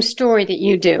same story that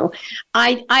you do.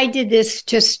 I did this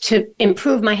just to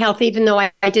improve my health, even though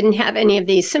I didn't have any of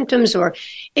these symptoms or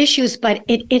issues, but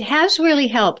it has really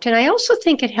helped. And I also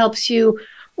think it helps you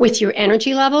with your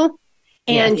energy level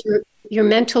and your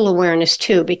mental awareness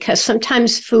too, because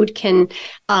sometimes food can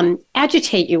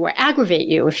agitate you or aggravate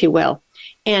you, if you will.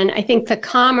 And I think the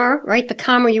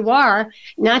calmer you are,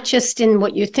 not just in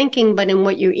what you're thinking, but in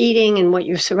what you're eating and what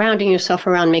you're surrounding yourself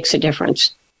around makes a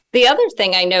difference. The other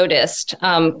thing I noticed,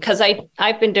 because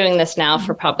I've been doing this now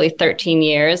for probably 13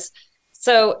 years.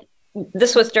 So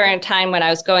this was during a time when I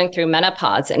was going through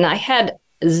menopause and I had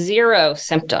 0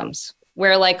 symptoms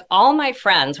where like all my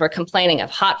friends were complaining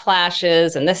of hot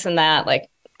flashes and this and that. Like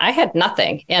I had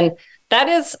nothing. And that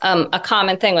is a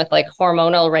common thing with like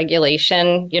hormonal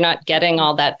regulation. You're not getting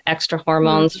all that extra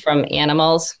hormones from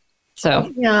animals.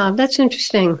 So yeah, that's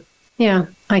interesting. Yeah,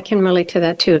 I can relate to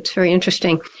that too. It's very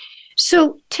interesting.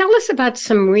 So tell us about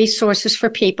some resources for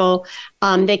people.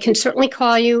 They can certainly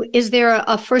call you. Is there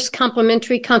a first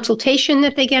complimentary consultation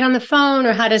that they get on the phone,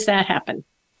 or how does that happen?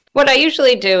 What I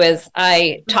usually do is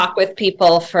I talk with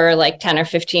people for like 10 or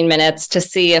 15 minutes to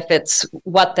see if it's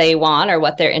what they want or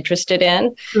what they're interested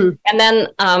in. And then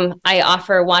I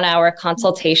offer 1-hour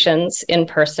consultations in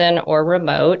person or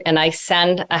remote, and I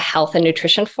send a health and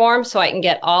nutrition form so I can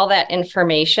get all that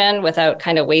information without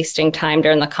kind of wasting time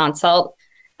during the consult.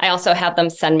 I also have them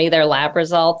send me their lab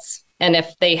results. And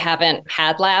if they haven't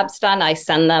had labs done, I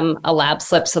send them a lab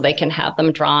slip so they can have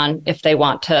them drawn if they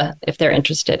want to, if they're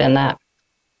interested in that.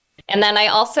 And then I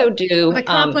also do the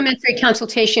complimentary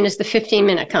consultation is the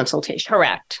 15-minute consultation.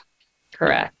 Correct.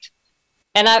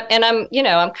 And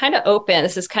I'm kind of open.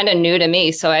 This is kind of new to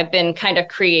me. So I've been kind of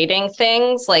creating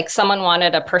things. Like someone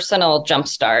wanted a personal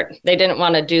jumpstart. They didn't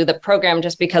want to do the program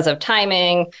just because of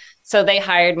timing. So they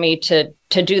hired me to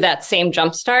do that same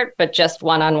jumpstart, but just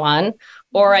one-on-one.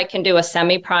 Or I can do a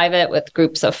semi-private with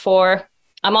groups of 4.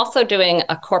 I'm also doing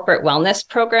a corporate wellness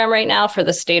program right now for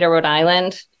the state of Rhode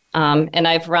Island. And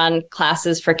I've run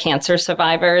classes for cancer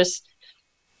survivors.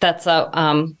 That's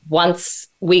once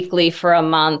weekly for a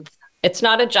month. It's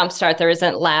not a jumpstart. There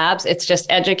isn't labs. It's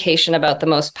just education about the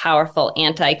most powerful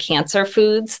anti-cancer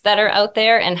foods that are out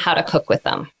there and how to cook with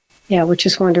them. Yeah, which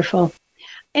is wonderful.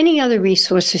 Any other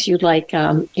resources you'd like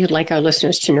our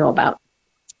listeners to know about?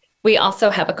 We also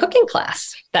have a cooking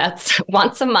class that's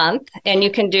once a month, and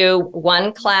you can do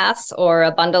one class or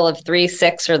a bundle of 3,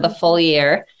 6, or the full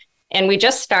year. And we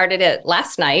just started it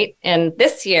last night. And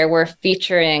this year we're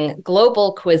featuring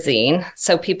global cuisine.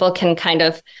 So people can kind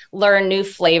of learn new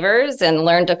flavors and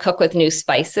learn to cook with new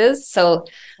spices. So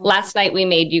last night we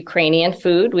made Ukrainian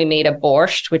food. We made a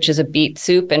borscht, which is a beet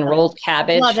soup and rolled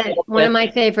cabbage. Love it. One of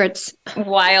my favorites.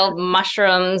 Wild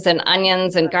mushrooms and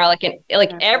onions and garlic. And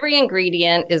like every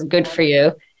ingredient is good for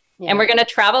you. Yeah. And we're going to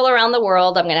travel around the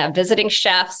world. I'm going to have visiting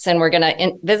chefs, and we're going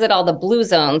to visit all the blue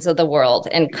zones of the world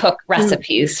and cook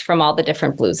recipes from all the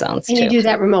different blue zones. And you do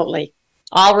that remotely?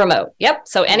 All remote. Yep.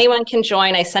 So anyone can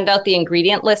join. I send out the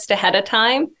ingredient list ahead of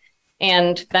time,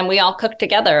 and then we all cook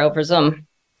together over Zoom.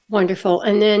 Wonderful.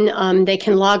 And then they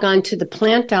can log on to the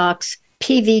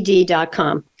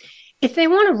plantdocspvd.com. If they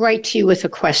want to write to you with a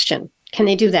question, can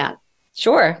they do that?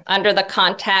 Sure. Under the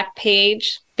contact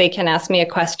page, they can ask me a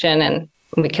question and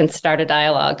we can start a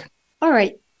dialogue. All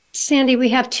right. Sandy, we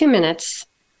have 2 minutes.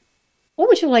 What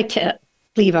would you like to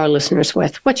leave our listeners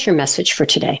with? What's your message for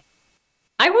today?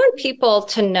 I want people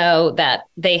to know that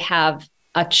they have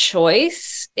a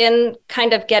choice in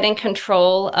kind of getting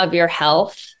control of your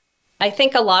health. I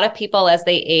think a lot of people, as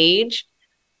they age,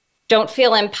 don't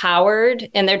feel empowered,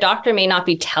 and their doctor may not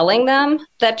be telling them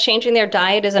that changing their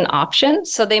diet is an option.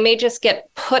 So they may just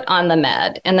get put on the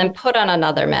med and then put on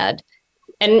another med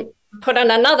and put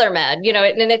on another med,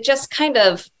 and it just kind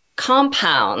of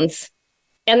compounds.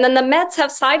 And then the meds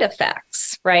have side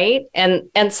effects, right? And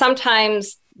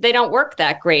sometimes they don't work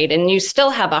that great and you still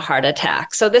have a heart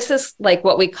attack. So this is like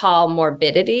what we call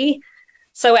morbidity.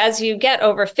 So as you get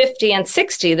over 50 and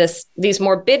 60, these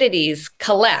morbidities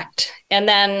collect. And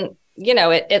then,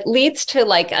 it leads to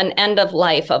like an end of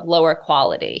life of lower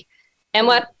quality. And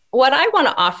what I want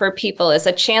to offer people is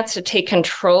a chance to take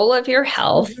control of your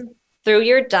health through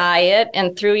your diet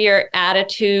and through your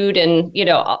attitude and,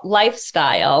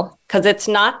 lifestyle, because it's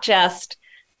not just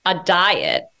a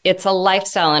diet, it's a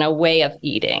lifestyle and a way of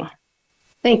eating.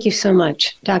 Thank you so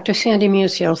much, Dr. Sandra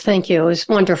Musial. Thank you. It was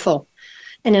wonderful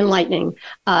and enlightening.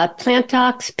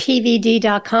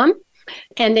 plantdocspvd.com,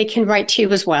 and they can write to you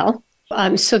as well.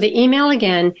 So the email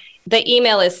again. The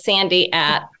email is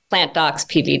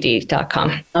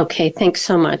sandy@plantdocspvd.com. Okay, thanks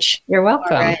so much. You're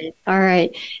welcome. All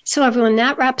right. So everyone,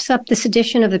 that wraps up this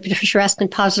edition of the Patricia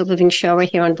Raskin Positive Living Show right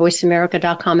here on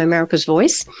voiceamerica.com, America's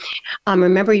Voice.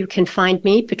 Remember, you can find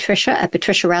me, Patricia, at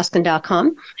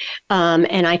patriciaraskin.com.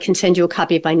 And I can send you a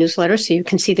copy of my newsletter so you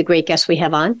can see the great guests we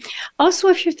have on. Also,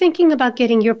 if you're thinking about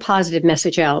getting your positive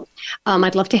message out,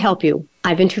 I'd love to help you.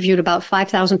 I've interviewed about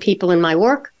 5,000 people in my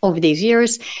work over these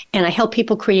years, and I help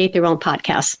people create their own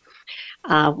podcasts.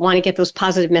 Want to get those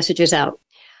positive messages out.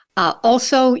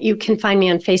 Also, you can find me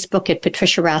on Facebook at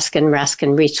Patricia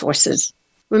Raskin Resources.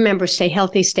 Remember, stay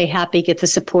healthy, stay happy, get the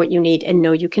support you need, and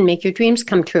know you can make your dreams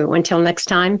come true. Until next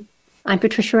time, I'm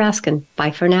Patricia Raskin. Bye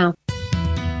for now.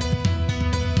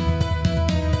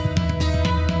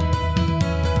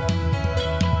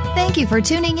 Thank you for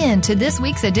tuning in to this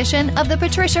week's edition of The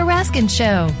Patricia Raskin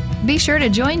Show. Be sure to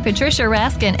join Patricia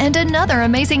Raskin and another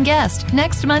amazing guest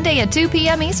next Monday at 2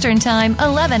 p.m. Eastern Time,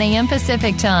 11 a.m.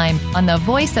 Pacific Time on the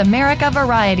Voice America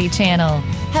Variety Channel.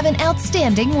 Have an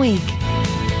outstanding week.